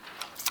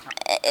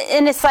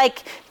it's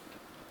like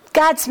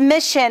God's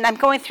mission. I'm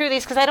going through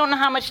these because I don't know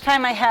how much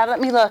time I have.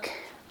 Let me look.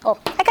 Oh,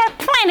 I got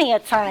plenty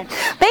of time.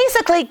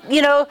 Basically,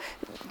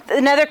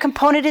 another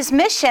component is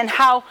mission,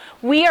 how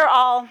we are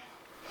all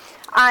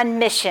on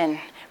mission.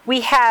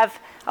 We have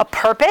a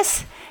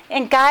purpose,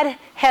 and God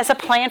has a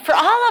plan for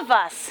all of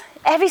us.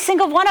 Every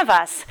single one of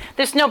us.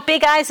 There's no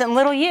big I's and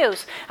little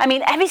U's. I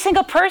mean, every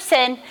single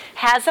person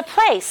has a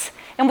place,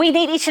 and we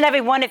need each and every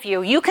one of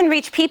you. You can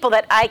reach people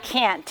that I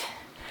can't.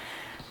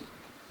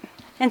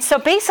 And so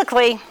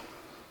basically,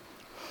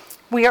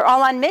 we are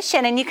all on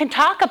mission, and you can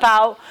talk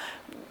about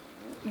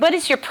what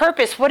is your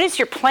purpose, what is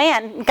your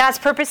plan, God's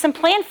purpose and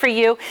plan for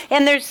you.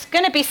 And there's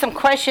going to be some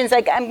questions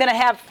I'm going to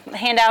have a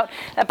handout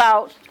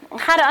about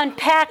how to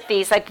unpack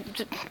these, like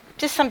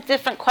just some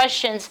different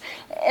questions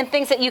and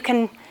things that you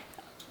can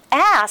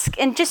ask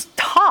and just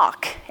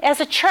talk as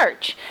a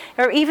church,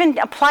 or even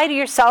apply to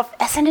yourself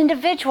as an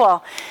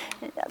individual.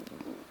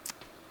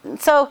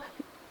 So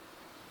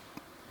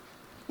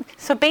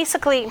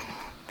basically,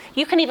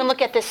 you can even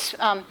look at this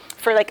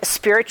for like a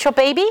spiritual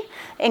baby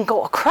and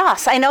go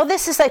across. I know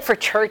this is like for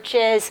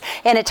churches,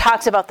 and it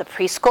talks about the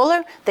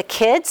preschooler, the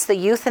kids, the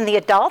youth, and the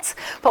adults.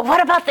 But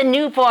what about the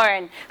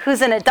newborn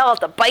who's an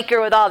adult, a biker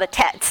with all the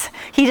tats?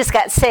 He just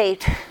got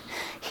saved.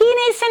 He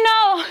needs to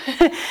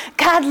know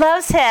God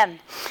loves him,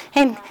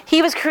 and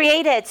he was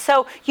created.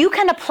 So you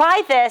can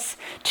apply this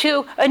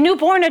to a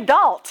newborn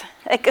adult,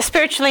 like a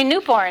spiritually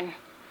newborn.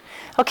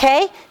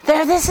 Okay?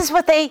 This is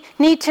what they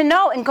need to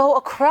know and go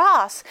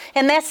across.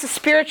 And that's the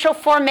spiritual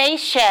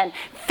formation.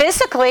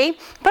 Physically,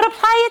 but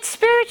apply it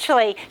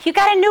spiritually. You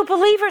got a new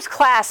believers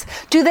class.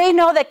 Do they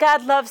know that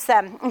God loves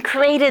them and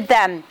created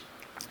them?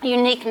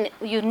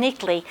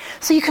 uniquely.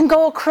 So you can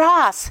go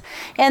across.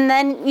 And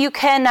then you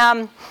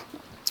can,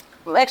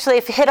 actually,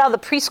 if you hit all the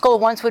preschool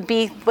ones would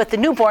be what the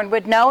newborn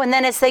would know. And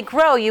then as they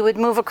grow, you would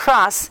move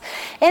across.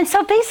 And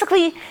so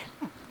basically,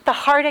 the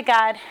heart of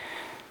God.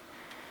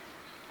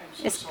 I'm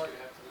so sorry to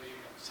have to leave.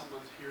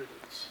 Someone's here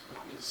that's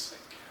sick.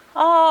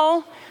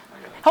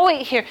 Oh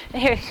wait, here,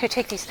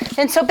 take these.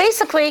 And so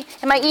basically,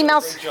 in my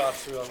emails, Great job,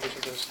 Sue. I wish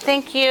it was-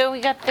 thank you, we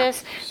got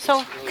this.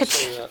 So, Really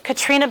say that.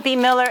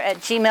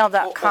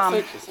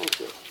 KatrinaBMiller@gmail.com. Thank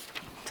you.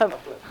 So,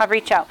 I'll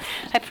reach out.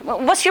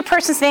 What's your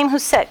person's name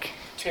who's sick?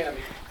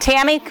 Tammy.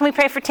 Tammy, can we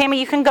pray for Tammy?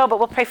 You can go, but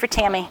we'll pray for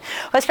Tammy.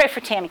 Let's pray for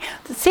Tammy.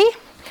 See?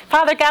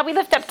 Father God, we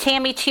lift up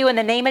Tammy to you in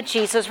the name of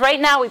Jesus. Right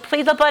now, we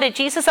plead the blood of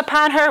Jesus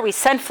upon her. We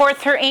send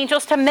forth her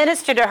angels to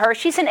minister to her.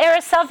 She's an heir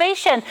of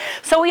salvation.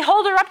 So we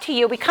hold her up to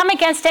you. We come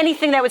against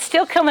anything that would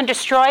steal, kill, and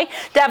destroy.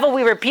 Devil,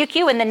 we rebuke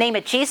you in the name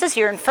of Jesus,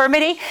 your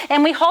infirmity.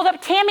 And we hold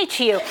up Tammy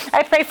to you.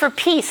 I pray for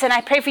peace, and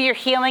I pray for your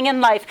healing in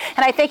life.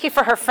 And I thank you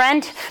for her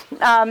friend,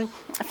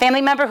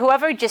 family member,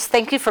 whoever. Just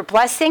thank you for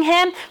blessing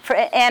him.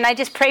 And I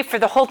just pray for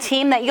the whole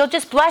team that you'll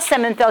just bless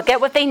them and they'll get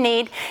what they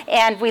need.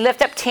 And we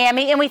lift up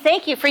Tammy, and we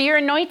thank you for your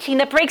anointing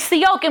that breaks the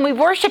yoke, and we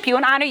worship you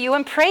and honor you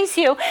and praise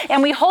you,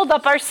 and we hold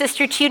up our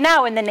sister to you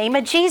now in the name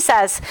of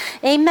Jesus.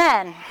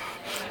 Amen.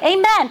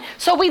 Amen.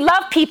 So we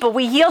love people.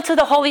 We yield to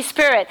the Holy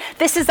Spirit.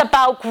 This is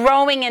about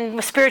growing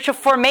in spiritual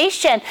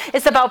formation.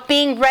 It's about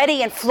being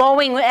ready and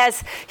flowing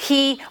as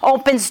He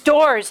opens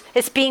doors.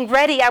 It's being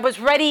ready. I was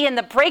ready in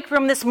the break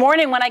room this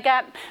morning when I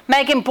got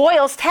Megan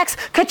Boyle's text.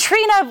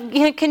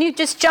 Katrina, can you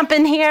just jump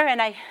in here? And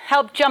I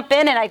helped jump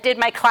in and I did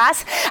my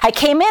class. I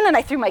came in and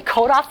I threw my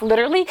coat off,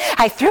 literally.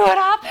 I threw it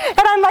off and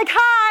I'm like,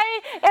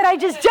 hi. And I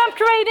just jumped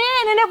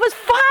right in and it was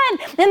fun.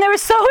 And there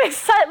was so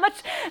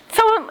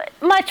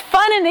much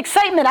fun and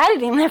excitement. I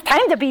didn't even have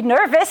time to be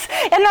nervous.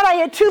 And then I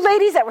had two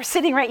ladies that were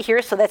sitting right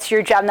here, so that's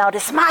your job now to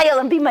smile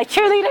and be my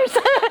cheerleaders.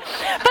 But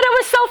it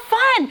was so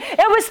fun.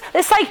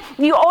 It's like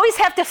you always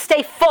have to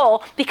stay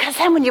full, because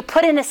then when you're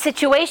put in a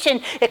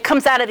situation, it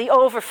comes out of the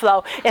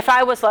overflow. If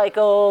I was like,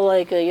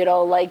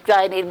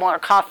 I need more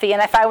coffee,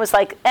 and if I was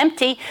like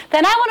empty,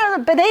 then I wouldn't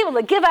have been able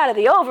to give out of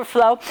the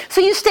overflow.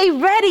 So you stay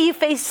ready,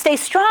 you stay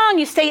strong,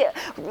 you stay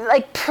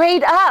like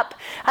prayed up.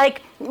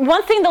 Like,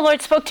 one thing the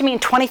Lord spoke to me in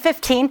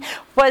 2015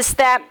 was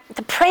that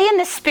to pray in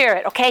the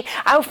Spirit, okay?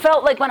 I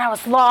felt like when I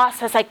was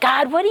lost, I was like,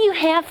 God, what do you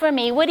have for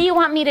me? What do you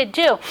want me to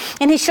do?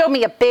 And He showed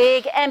me a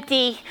big,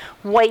 empty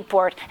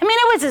whiteboard. I mean,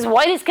 it was as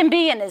white as can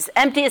be and as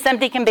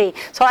empty can be.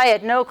 So I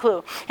had no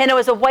clue. And it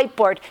was a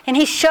whiteboard. And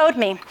He showed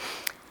me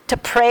to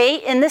pray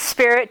in the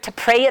Spirit, to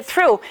pray it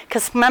through.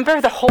 Because remember,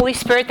 the Holy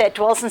Spirit that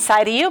dwells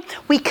inside of you,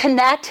 we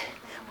connect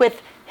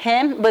with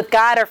Him, with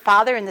God our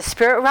Father in the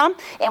spirit realm,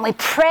 and we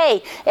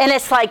pray, and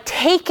it's like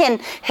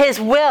taking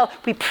His will,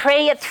 we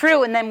pray it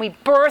through, and then we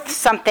birth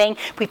something.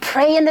 We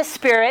pray in the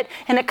Spirit,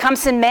 and it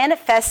comes and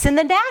manifests in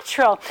the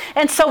natural.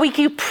 And so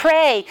you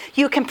pray.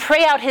 You can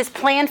pray out His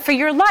plan for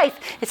your life.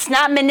 It's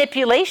not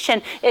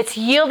manipulation. It's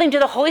yielding to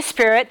the Holy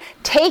Spirit,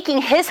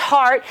 taking His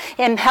heart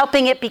and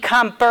helping it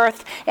become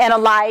birthed and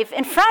alive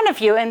in front of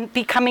you and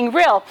becoming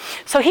real.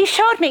 So He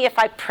showed me if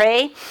I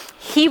pray,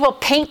 He will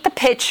paint the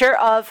picture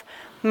of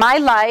my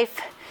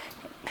life.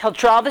 He'll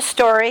draw the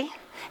story,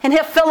 and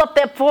He'll fill up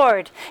that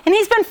board. And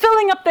He's been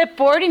filling up that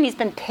board, and He's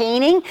been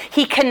painting.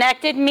 He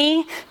connected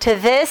me to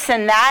this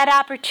and that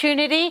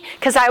opportunity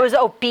because I was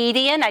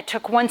obedient. I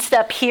took one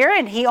step here,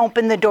 and He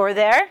opened the door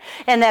there,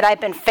 and that I've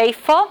been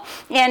faithful.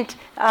 And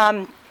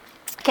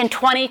in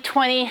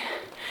 2020,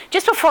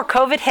 just before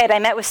COVID hit, I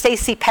met with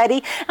Stacy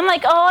Petty. I'm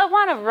like, I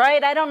want to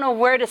write. I don't know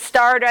where to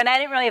start. And I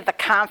didn't really have the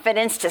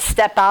confidence to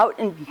step out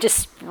and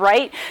just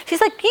write.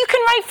 She's like, you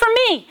can write for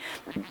me.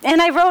 And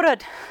I wrote a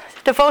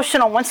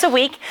devotional once a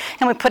week,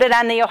 and we put it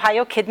on the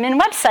Ohio Kidman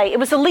website. It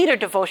was a leader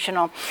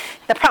devotional.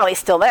 They're probably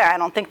still there. I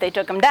don't think they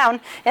took them down.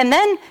 And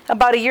then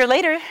about a year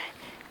later,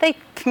 they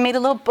made a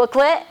little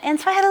booklet. And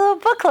so I had a little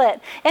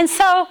booklet. And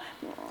so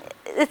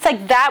it's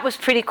like that was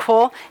pretty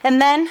cool.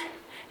 And then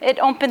it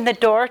opened the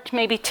door to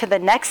maybe to the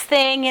next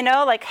thing,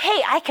 like,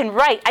 hey, I can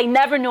write. I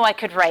never knew I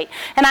could write.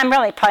 And I'm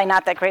really probably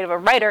not that great of a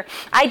writer.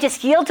 I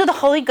just yield to the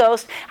Holy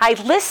Ghost. I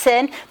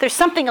listen. There's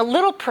something a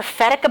little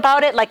prophetic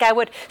about it. Like I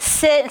would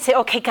sit and say,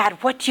 okay, God,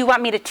 what do you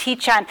want me to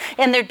teach on?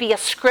 And there'd be a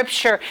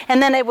scripture.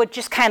 And then it would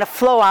just kind of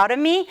flow out of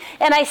me.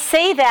 And I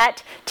say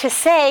that to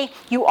say,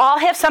 you all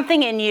have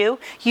something in you.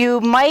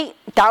 You might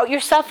doubt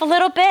yourself a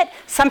little bit.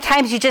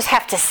 Sometimes you just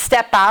have to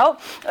step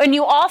out. And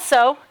you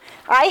also,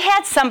 I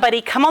had somebody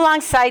come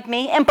alongside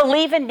me and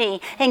believe in me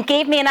and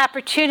gave me an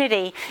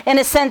opportunity. In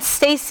a sense,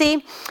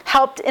 Stacy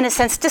helped, in a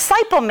sense,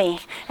 disciple me.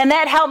 And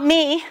that helped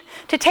me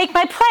to take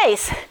my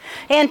place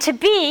and to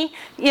be,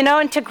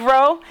 and to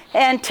grow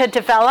and to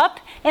develop.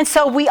 And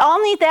so we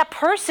all need that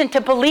person to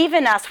believe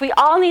in us. We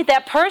all need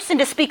that person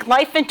to speak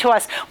life into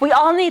us. We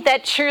all need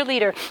that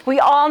cheerleader. We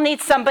all need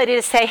somebody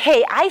to say,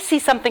 hey, I see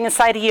something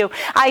inside of you.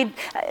 And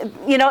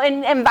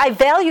I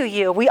value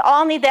you. We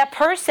all need that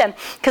person.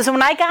 Because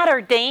when I got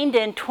ordained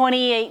in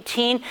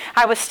 2018,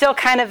 I was still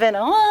kind of in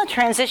a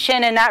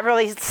transition and not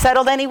really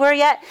settled anywhere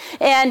yet.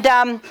 And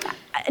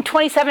in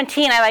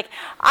 2017,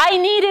 I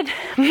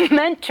needed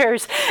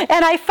mentors,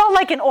 and I felt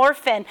like an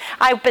orphan.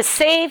 I was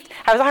saved,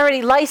 I was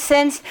already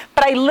licensed,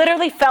 but I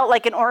literally felt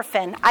like an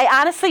orphan. I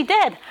honestly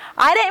did.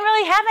 I didn't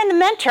really have any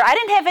mentor. I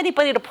didn't have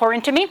anybody to pour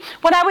into me.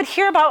 When I would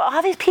hear about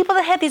all these people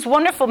that had these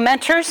wonderful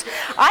mentors,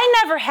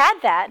 I never had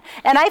that.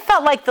 And I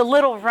felt like the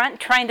little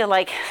runt trying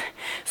to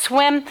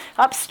swim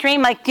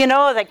upstream, like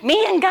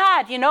me and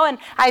God, and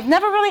I've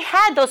never really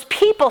had those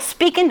people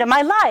speak into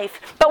my life.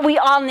 But we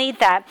all need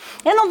that.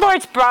 And the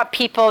Lord's brought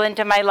people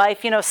into my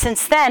life,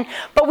 since then.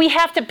 But we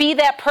have to be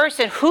that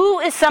person. Who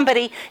is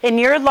somebody in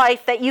your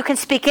life that you can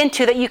speak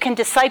into, that you can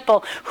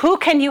disciple? Who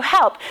can you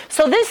help?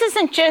 So this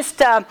isn't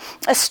just a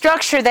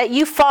structure that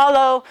you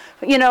follow,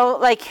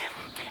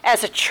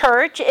 as a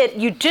church.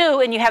 You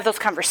do, and you have those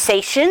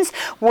conversations.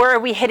 Where are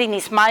we hitting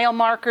these mile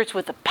markers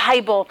with the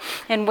Bible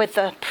and with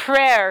the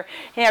prayer?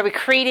 Are we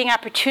creating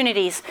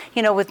opportunities,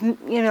 with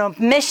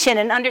mission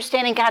and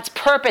understanding God's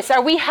purpose?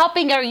 Are we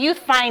helping our youth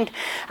find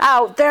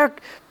out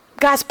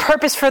God's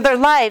purpose for their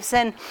lives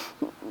and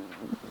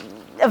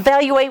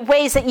evaluate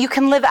ways that you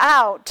can live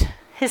out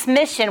His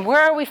mission?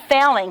 Where are we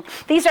failing?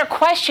 These are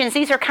questions.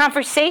 These are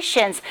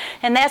conversations.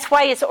 And that's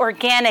why it's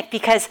organic,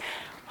 because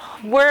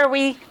where are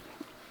we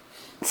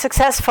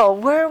successful?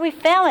 Where are we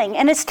failing?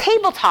 And it's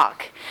table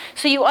talk.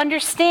 So you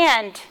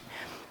understand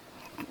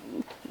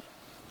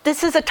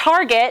this is a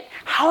target.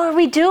 How are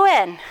we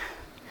doing?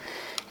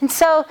 And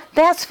so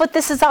that's what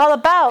this is all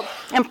about.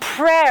 And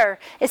prayer,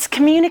 it's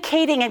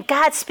communicating and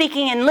God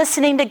speaking and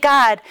listening to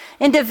God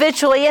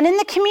individually and in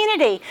the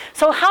community.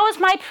 So how is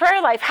my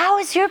prayer life? How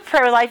is your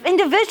prayer life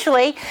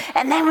individually?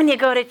 And then when you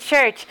go to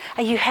church,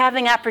 are you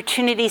having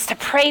opportunities to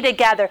pray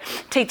together,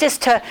 to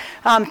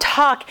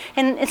talk?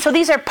 And so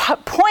these are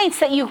points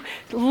that you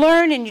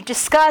learn and you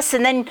discuss.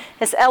 And then,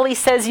 as Ellie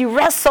says, you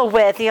wrestle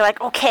with. You're like,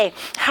 okay,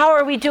 how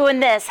are we doing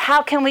this?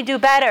 How can we do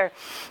better?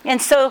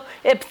 And so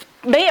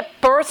may it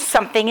birth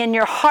something in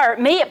your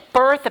heart. May it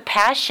birth a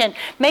passion.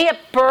 May it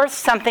birth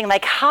something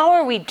like, how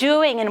are we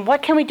doing and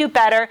what can we do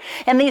better?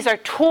 And these are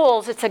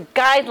tools. It's a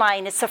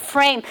guideline. It's a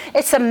frame.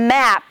 It's a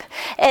map.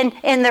 And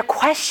they're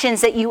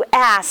questions that you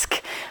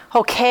ask.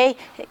 Okay,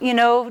 do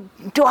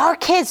our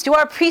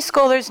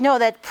preschoolers know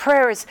that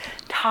prayer is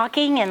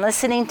talking and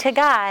listening to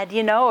God,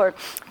 or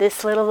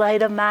this little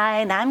light of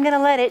mine, I'm going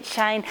to let it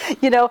shine.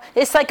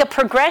 It's like a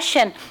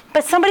progression.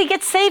 But somebody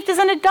gets saved as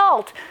an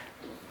adult.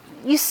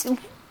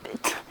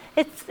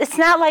 It's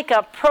not like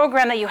a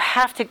program that you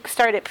have to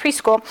start at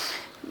preschool.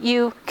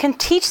 You can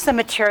teach the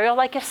material,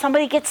 like if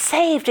somebody gets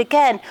saved,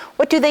 again,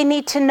 what do they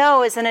need to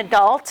know as an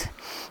adult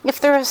if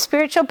they're a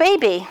spiritual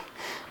baby?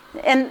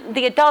 And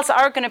the adults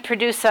are going to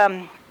produce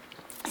some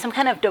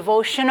kind of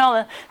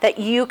devotional that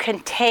you can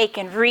take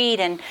and read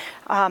and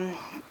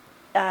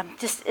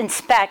just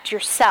inspect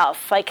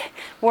yourself. Like,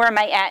 where am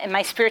I at in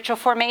my spiritual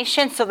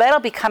formation? So that'll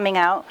be coming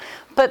out.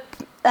 But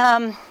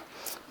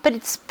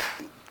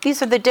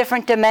these are the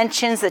different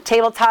dimensions, the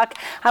table talk.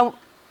 I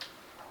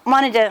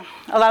wanted to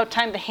allow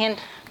time to hand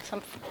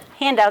some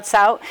handouts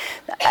out.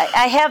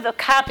 I have a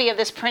copy of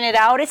this printed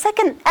out. It's like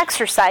an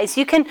exercise.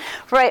 You can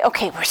write,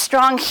 okay, we're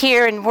strong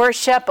here in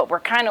worship, but we're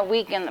kind of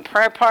weak in the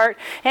prayer part.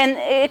 And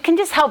it can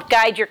just help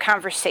guide your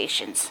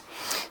conversations.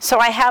 So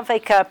I have a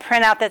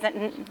printout that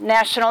the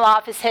national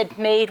office had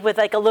made with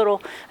a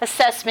little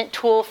assessment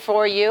tool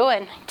for you.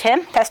 And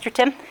Pastor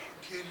Tim? Can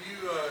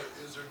you,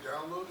 is there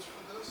downloads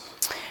for this?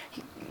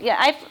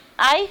 Yeah,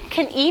 I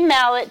can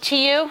email it to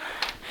you.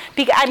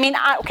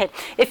 Okay,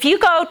 if you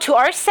go to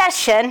our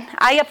session,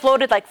 I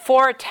uploaded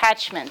 4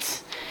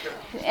 attachments.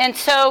 And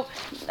so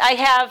I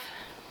have,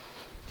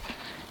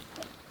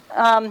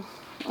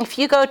 if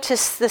you go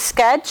to the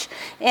sketch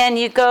and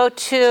you go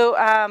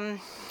to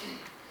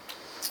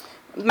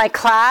my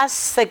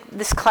class,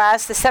 this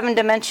class, the 7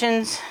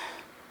 dimensions.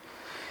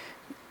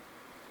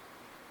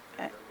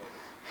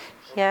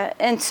 Yeah,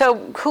 and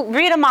so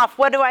read them off.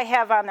 What do I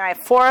have on there? I have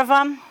 4 of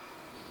them.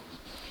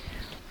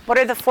 What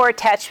are the 4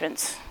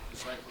 attachments?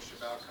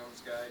 Discipleship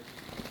Outcomes Guide,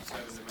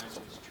 7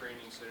 Dimensions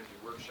Training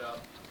Synergy Workshop,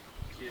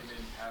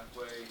 Kidman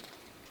Pathway,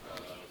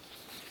 and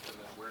then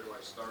Where Do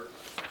I Start?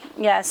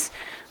 Yes.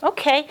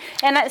 Okay.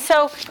 And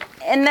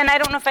then I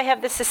don't know if I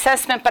have this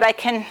assessment, but I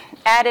can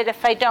add it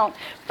if I don't.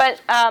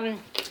 But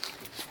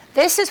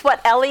this is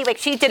what Ellie,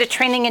 she did a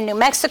training in New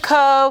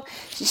Mexico.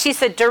 She's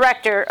the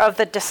director of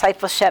the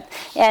discipleship.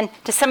 And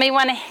does somebody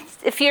want to,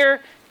 if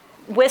you're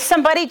with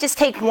somebody, just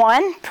take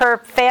 1 per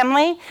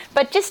family,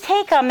 but just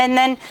take them. And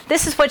then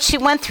this is what she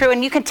went through,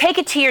 and you can take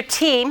it to your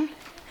team.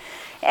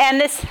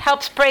 And this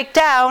helps break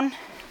down.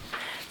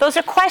 Those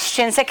are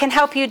questions that can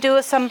help you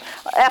do some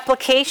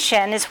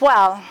application as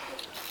well.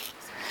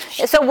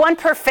 So 1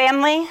 per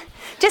family,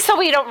 just so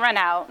we don't run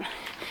out.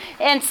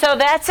 And so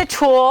that's a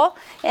tool.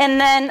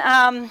 And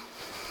then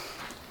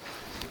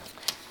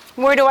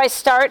where do I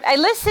start? I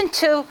listened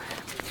to,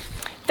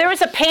 there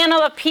was a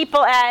panel of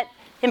people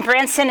in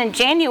Branson in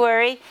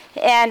January,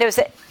 and it was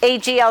at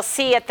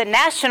AGLC at the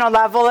national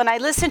level, and I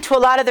listened to a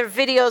lot of their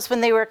videos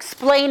when they were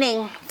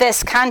explaining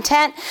this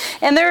content.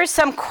 And there are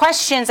some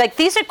questions, like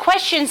these are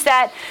questions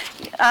that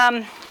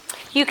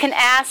you can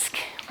ask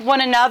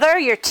one another,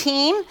 your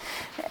team.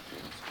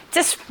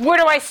 Just where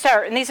do I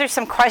start? And these are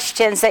some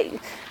questions that,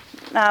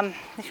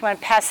 if you want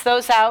to pass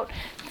those out,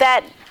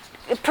 that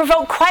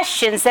provoke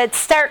questions, that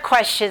start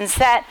questions,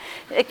 that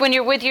like when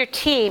you're with your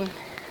team.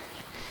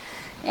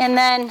 And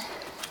then,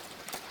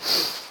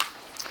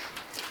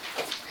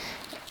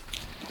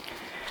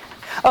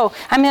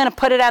 I'm going to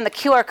put it on the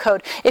QR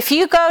code. If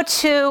you go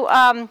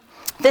to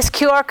this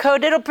QR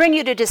code, it'll bring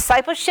you to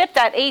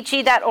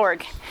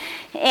discipleship.ag.org.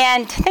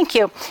 And thank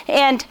you.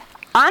 And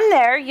on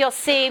there, you'll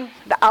see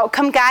the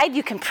outcome guide.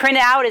 You can print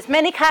out as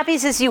many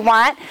copies as you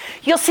want.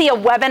 You'll see a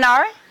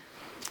webinar.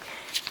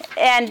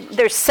 And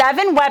there's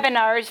 7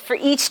 webinars for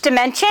each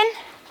dimension.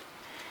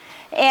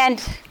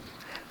 And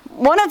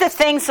one of the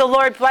things the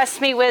Lord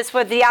blessed me with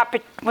was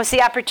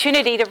the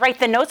opportunity to write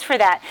the notes for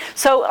that.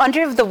 So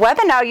under the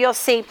webinar, you'll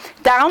see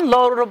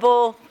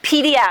downloadable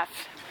PDF,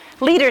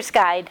 leader's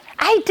guide.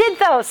 I did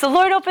those. The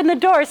Lord opened the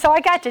door, so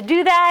I got to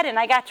do that, and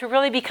I got to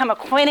really become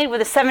acquainted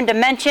with the 7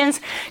 dimensions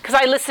because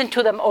I listened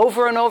to them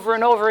over and over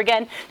and over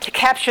again to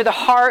capture the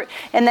heart,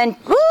 and then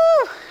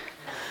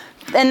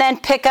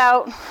pick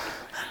out.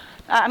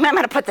 I'm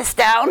going to put this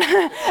down.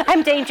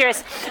 I'm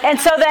dangerous. And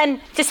so then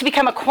just to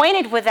become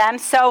acquainted with them.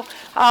 So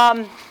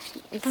the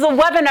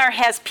webinar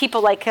has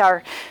people like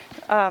our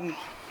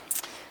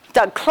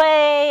Doug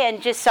Clay and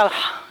just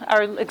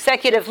our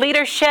executive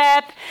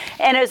leadership.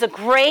 And it was a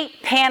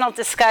great panel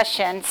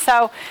discussion.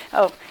 So,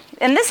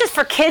 and this is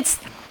for kids.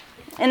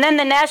 And then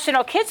the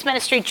National Kids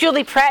Ministry,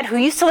 Julie Pratt, who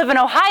used to live in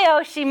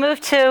Ohio, she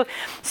moved to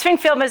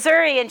Springfield,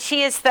 Missouri, and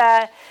she is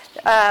the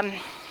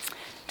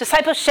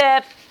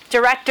discipleship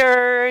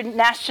director,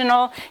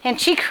 national, and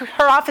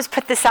her office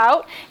put this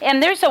out.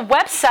 And there's a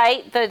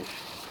website,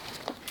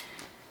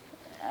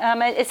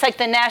 it's like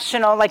the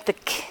national, like the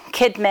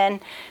Kidman,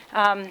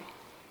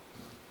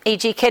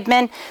 AG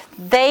Kidman.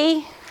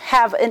 They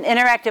have an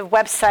interactive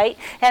website,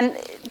 and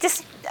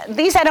just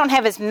these I don't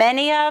have as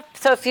many of.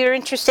 So if you're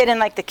interested in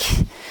like the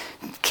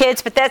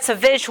kids, but that's a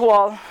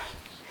visual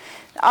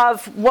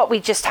of what we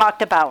just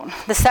talked about,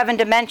 the 7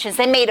 dimensions.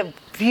 They made a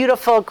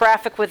beautiful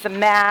graphic with the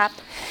map,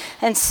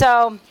 and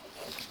so.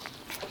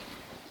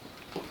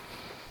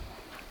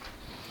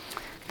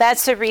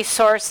 That's a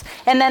resource.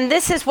 And then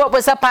this is what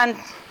was up on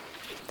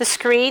the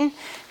screen.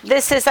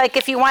 This is like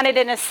if you wanted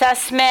an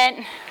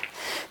assessment,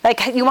 like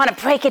you want to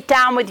break it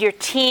down with your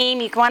team,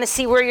 you want to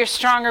see where you're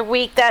strong or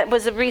weak. That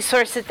was a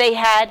resource that they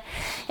had.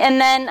 And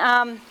then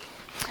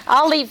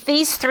I'll leave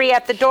these 3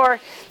 at the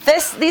door.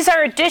 These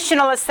are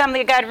additional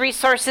Assembly of God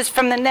resources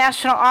from the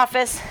national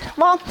office.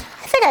 Well,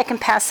 I think I can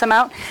pass them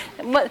out.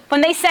 When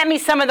they sent me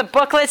some of the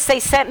booklets, they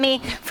sent me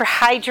for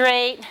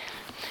Hydrate.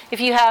 If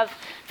you have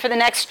for the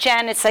next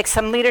gen, it's like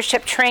some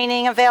leadership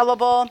training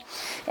available.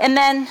 And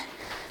then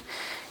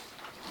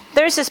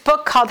there's this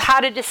book called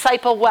How to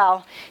Disciple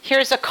Well.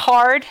 Here's a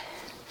card.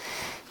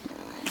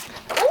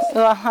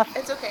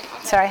 It's okay.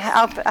 Sorry,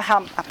 I'll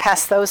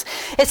pass those.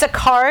 It's a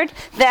card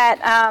that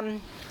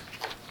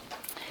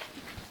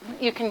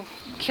you can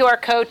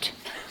QR code.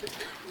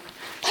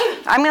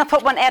 I'm going to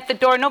put one at the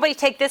door. Nobody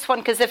take this one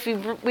because if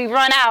we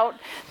run out,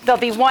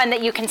 there'll be one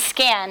that you can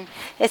scan.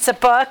 It's a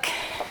book.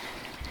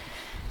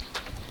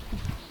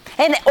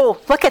 And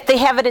look they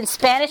have it in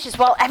Spanish as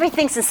well.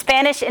 Everything's in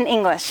Spanish and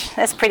English.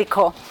 That's pretty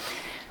cool.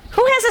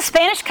 Who has a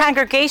Spanish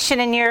congregation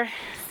in your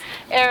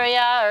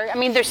area?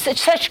 There's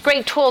such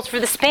great tools for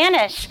the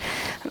Spanish.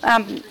 I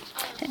was going to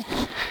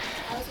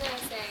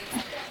say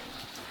something,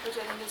 which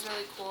I think is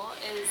really cool,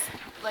 is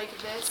like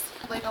this,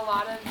 like a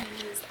lot of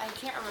these, I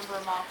can't remember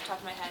them off the top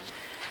of my head.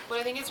 What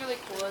I think is really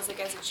cool is like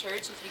as a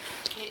church, if you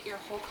get your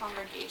whole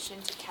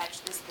congregation to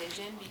catch this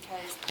vision,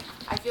 because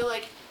I feel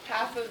like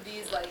half of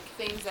these like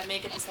things that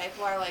make a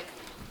disciple are like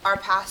our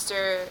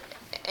pastor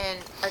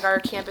and like our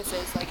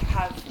campuses like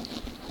have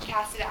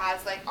cast it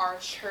as like our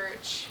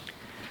church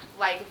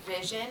like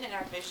vision and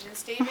our vision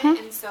statement.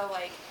 Mm-hmm. And so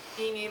like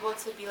being able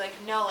to be like,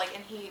 no, like,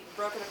 and he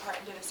broke it apart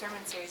and did a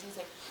sermon series. He's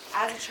like,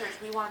 as a church,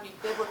 we want to be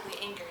biblically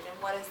anchored,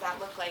 and what does that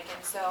look like?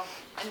 And so,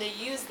 and they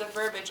use the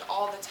verbiage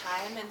all the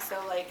time, and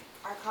so like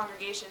our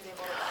congregation is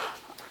able to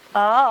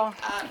like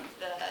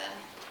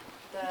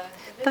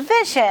the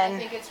vision. I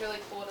think it's really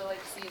cool to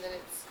like see that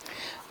it's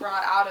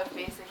brought out of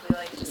basically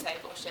like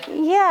discipleship.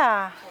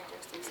 Yeah.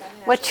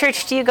 What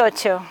church do you go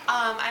to?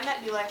 I'm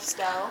at New Life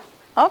Stowe.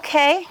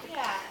 Okay.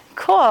 Yeah.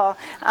 Cool.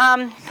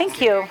 Thank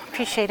you.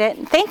 Appreciate it.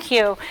 Thank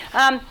you.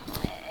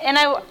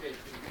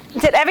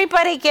 Did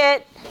everybody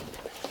get?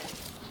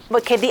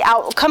 Okay, the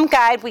outcome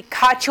guide. We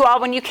caught you all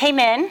when you came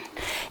in,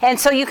 and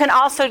so you can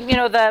also,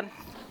 the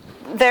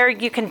there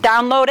you can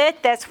download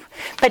it.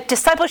 But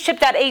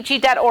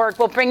discipleship.ag.org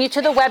will bring you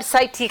to the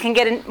website. You can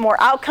get more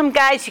outcome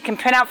guides. You can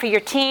print out for your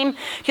team.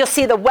 You'll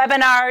see the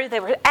webinar. They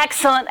were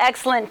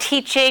excellent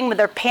teaching with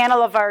their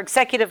panel of our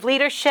executive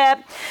leadership.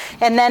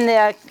 And then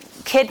the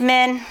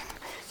Kidmin,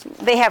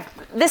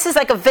 this is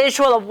like a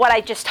visual of what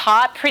I just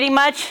taught pretty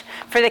much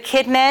for the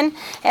Kidmin.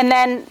 And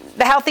then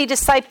the Healthy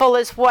Disciple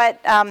is what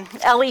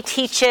Ellie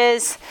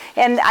teaches.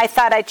 And I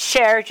thought I'd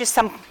share just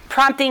some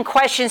prompting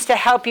questions to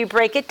help you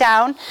break it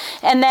down.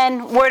 And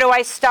then where do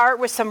I start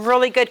with some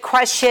really good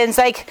questions?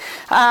 Like,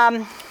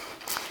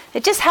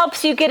 it just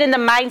helps you get in the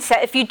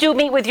mindset. If you do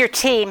meet with your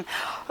team,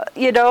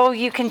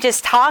 you can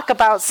just talk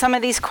about some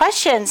of these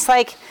questions.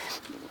 Like,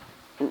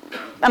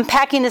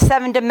 unpacking the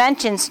 7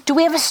 dimensions. Do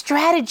we have a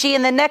strategy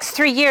in the next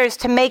 3 years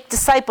to make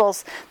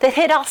disciples that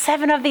hit all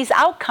 7 of these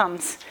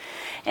outcomes?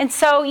 And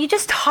so you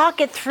just talk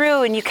it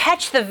through and you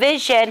catch the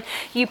vision,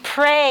 you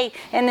pray,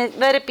 and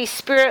let it be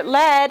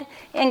Spirit-led,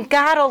 and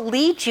God will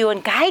lead you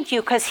and guide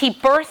you because He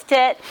birthed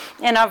it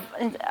in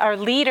our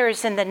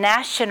leaders in the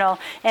national,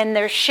 and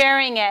they're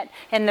sharing it,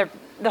 and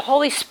the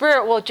Holy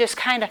Spirit will just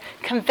kind of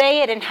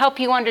convey it and help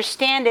you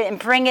understand it and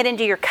bring it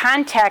into your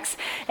context.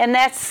 And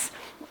that's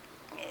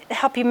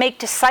help you make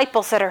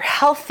disciples that are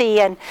healthy.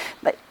 And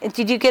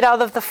did you get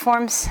all of the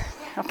forms?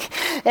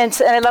 Okay. And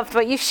I loved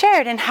what you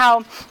shared and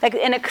how,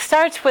 and it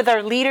starts with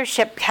our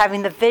leadership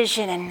having the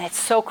vision, and it's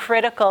so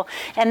critical.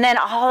 And then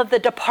all of the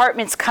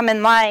departments come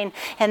in line,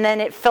 and then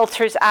it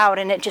filters out,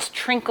 and it just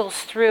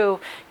trickles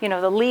through,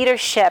 the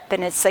leadership,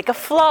 and it's like a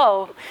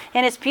flow,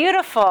 and it's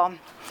beautiful.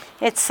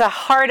 It's the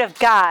heart of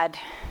God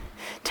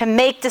to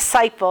make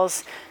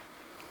disciples.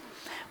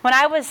 When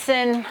I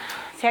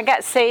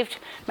got saved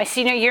my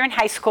senior year in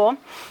high school,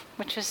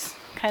 which was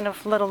kind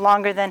of a little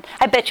longer than,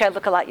 I bet you I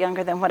look a lot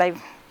younger than what I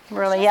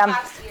really am.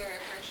 Last year,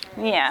 for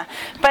sure. Yeah,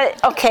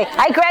 but okay,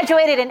 I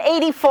graduated in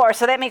 '84,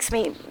 so that makes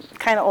me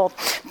kind of old.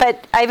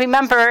 But I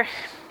remember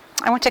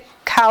I went to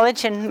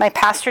college, and my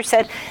pastor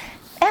said,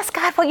 ask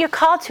God what you're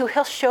called to,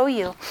 He'll show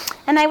you.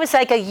 And I was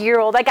like a year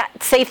old. I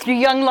got saved through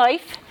Young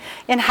Life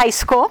in high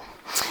school.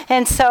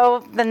 And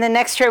so then the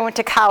next year I went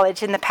to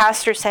college, and the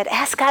pastor said,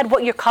 ask God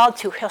what you're called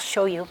to, He'll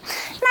show you.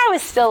 And I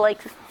was still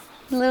like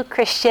a little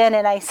Christian,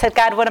 and I said,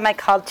 God, what am I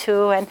called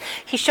to? And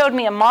He showed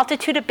me a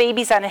multitude of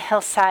babies on a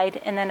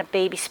hillside and then a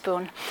baby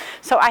spoon.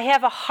 So I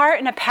have a heart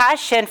and a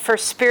passion for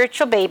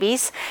spiritual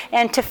babies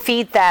and to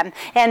feed them,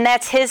 and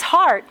that's His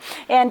heart.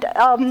 And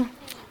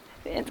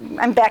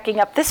I'm backing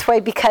up this way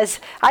because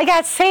I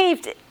got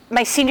saved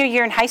my senior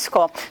year in high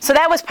school. So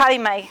that was probably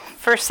my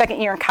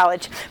second year in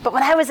college. But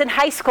when I was in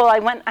high school, I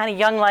went on a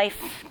Young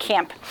Life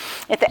camp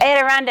at the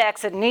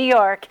Adirondacks in New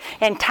York,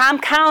 and Tom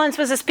Collins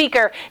was a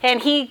speaker,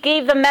 and he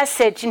gave the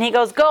message, and he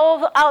goes,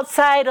 go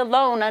outside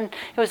alone. And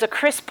it was a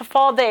crisp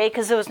fall day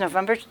because it was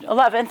November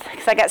 11th,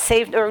 because I got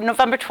saved, or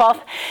November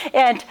 12th.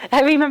 And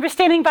I remember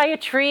standing by a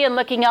tree and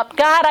looking up,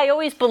 God, I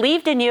always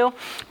believed in you,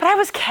 but I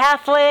was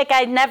Catholic.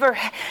 I never,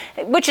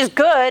 which is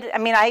good. I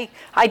mean,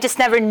 I just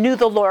never knew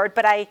the Lord,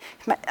 but I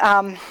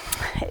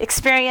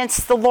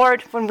experienced the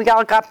Lord when we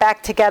all got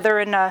back together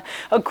in a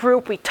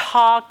group. We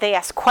talked, they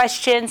asked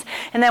questions,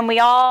 and then we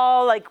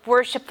all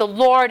worshiped the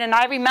Lord. And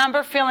I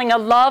remember feeling a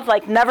love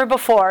like never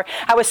before.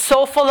 I was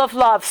so full of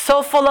love,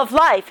 so full of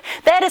life.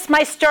 That is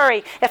my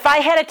story. If I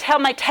had to tell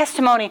my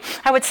testimony,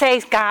 I would say,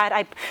 God,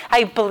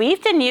 I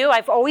believed in you.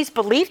 I've always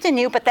believed in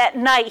you, but that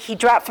night He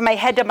dropped from my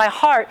head to my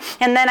heart,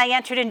 and then I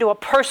entered into a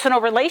personal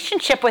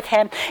relationship with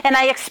Him, and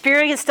I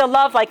experienced a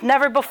love like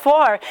never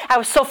before. I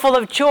was so full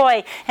of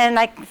joy, and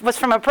I was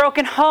from a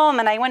broken home,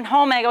 and I went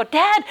home and I go,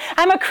 Dad,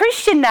 I'm a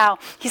Christian now.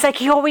 He's like,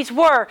 you always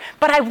were,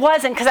 but I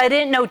wasn't because I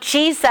didn't know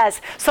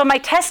Jesus. So my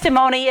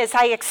testimony is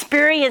I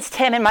experienced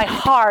Him in my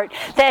heart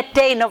that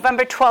day,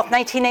 November 12th,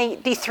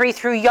 1983,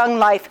 through Young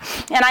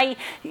Life. And I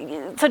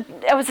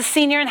was a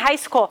senior in high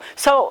school.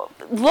 So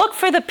look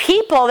for the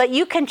people that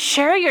you can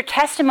share your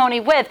testimony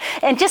with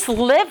and just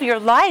live your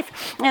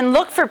life, and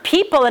look for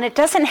people. And it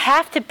doesn't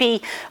have to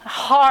be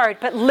hard,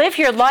 but live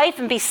your life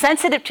and be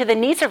sensitive to the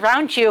needs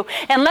around you,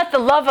 and let the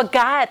love of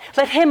God,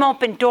 let Him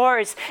open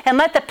doors, and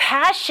let the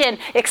passion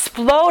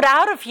explode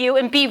out of you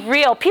and be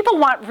real. People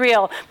want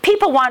real.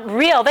 People want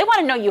real. They want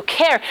to know you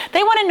care.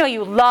 They want to know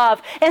you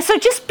love. And so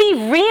just be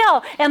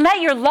real and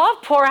let your love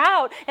pour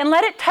out, and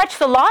let it touch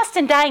the lost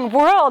and dying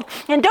world.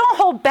 And don't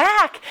hold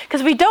back,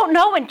 because we don't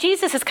know when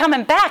Jesus is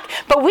coming back,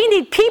 but we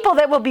need people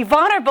that will be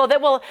vulnerable,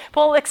 that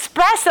will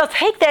express, they'll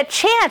take that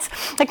chance.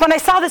 Like when I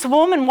saw this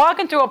woman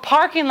walking through a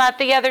parking lot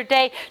the other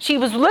day, she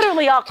was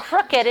literally all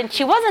crooked, and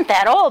she wasn't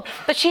that old,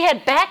 but she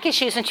had back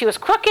issues, and she was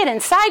crooked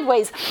and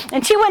sideways,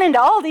 and she went into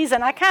Aldi's,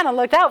 and I kind of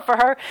looked out for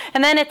her.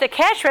 And then at the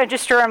cash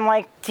register, I'm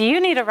like, do you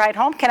need a ride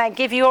home? Can I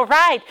give you a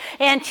ride?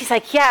 And she's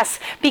like, yes,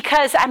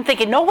 because I'm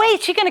thinking, no way,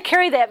 is she going to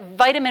carry that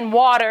vitamin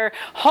water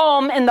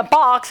home in the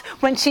box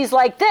when she's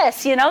like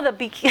this,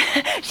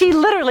 she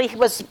literally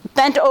was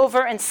bent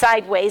over and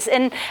sideways.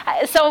 And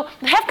so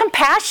have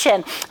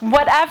compassion.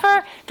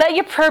 Whatever, let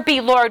your prayer be,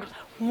 Lord,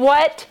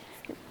 what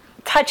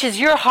touches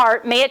your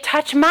heart, may it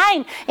touch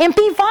mine. And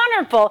be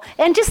vulnerable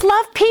and just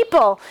love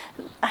people.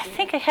 I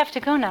think I have to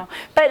go now.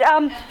 But,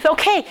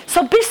 okay,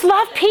 so just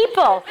love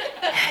people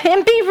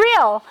and be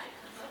real.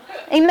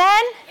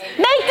 Amen?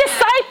 Make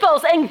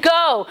disciples and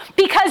go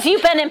because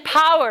you've been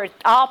empowered.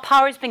 All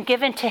power has been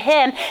given to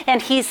him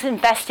and he's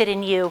invested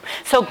in you.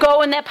 So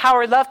go in that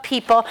power, love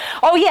people.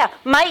 Oh yeah,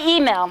 my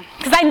email,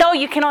 because I know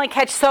you can only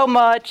catch so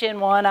much in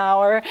 1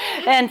 hour.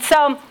 And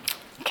so,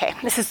 okay,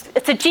 it's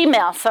a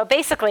Gmail. So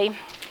basically,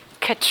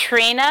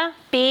 Katrina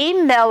B.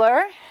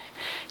 Miller,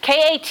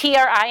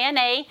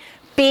 Katrina,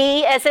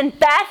 B as in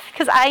Beth,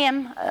 because I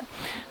am,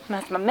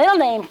 that's my middle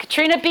name,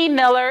 Katrina B.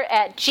 Miller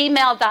at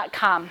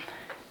gmail.com.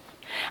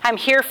 I'm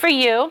here for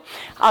you.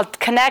 I'll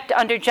connect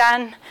under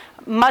John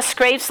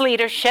Musgrave's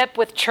leadership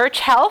with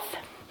Church Health.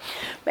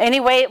 Any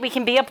way we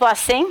can be a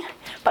blessing.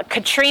 But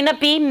Katrina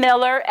B.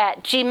 Miller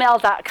at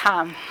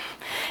gmail.com.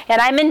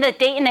 And I'm in the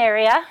Dayton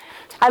area.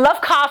 I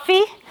love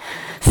coffee.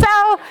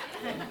 So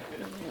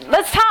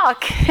let's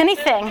talk.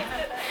 Anything.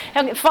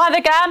 And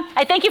Father God,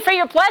 I thank you for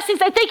your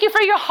blessings. I thank you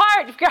for your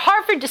heart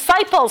for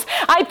disciples.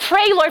 I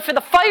pray, Lord, for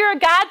the fire of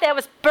God that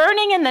was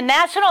burning in the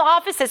national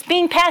office that's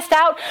being passed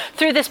out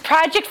through this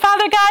project,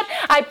 Father God.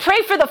 I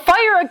pray for the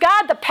fire of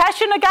God, the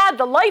passion of God,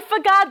 the life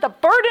of God, the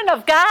burden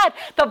of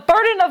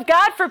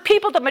God for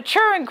people to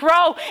mature and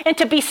grow and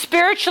to be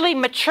spiritually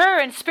mature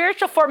in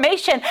spiritual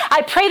formation.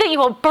 I pray that you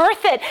will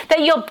birth it,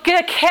 that you'll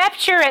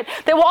capture it,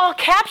 that we'll all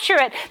capture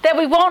it, that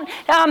we won't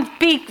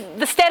be,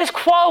 the status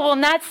quo will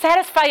not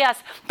satisfy us,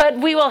 but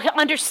we will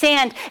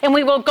understand and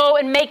we will go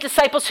and make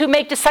disciples who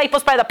make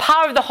disciples by the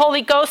power of the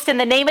Holy Ghost. In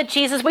the name of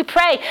Jesus, we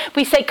pray.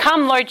 We say,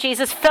 come, Lord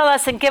Jesus, fill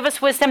us and give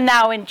us wisdom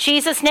now. In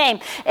Jesus' name,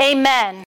 amen.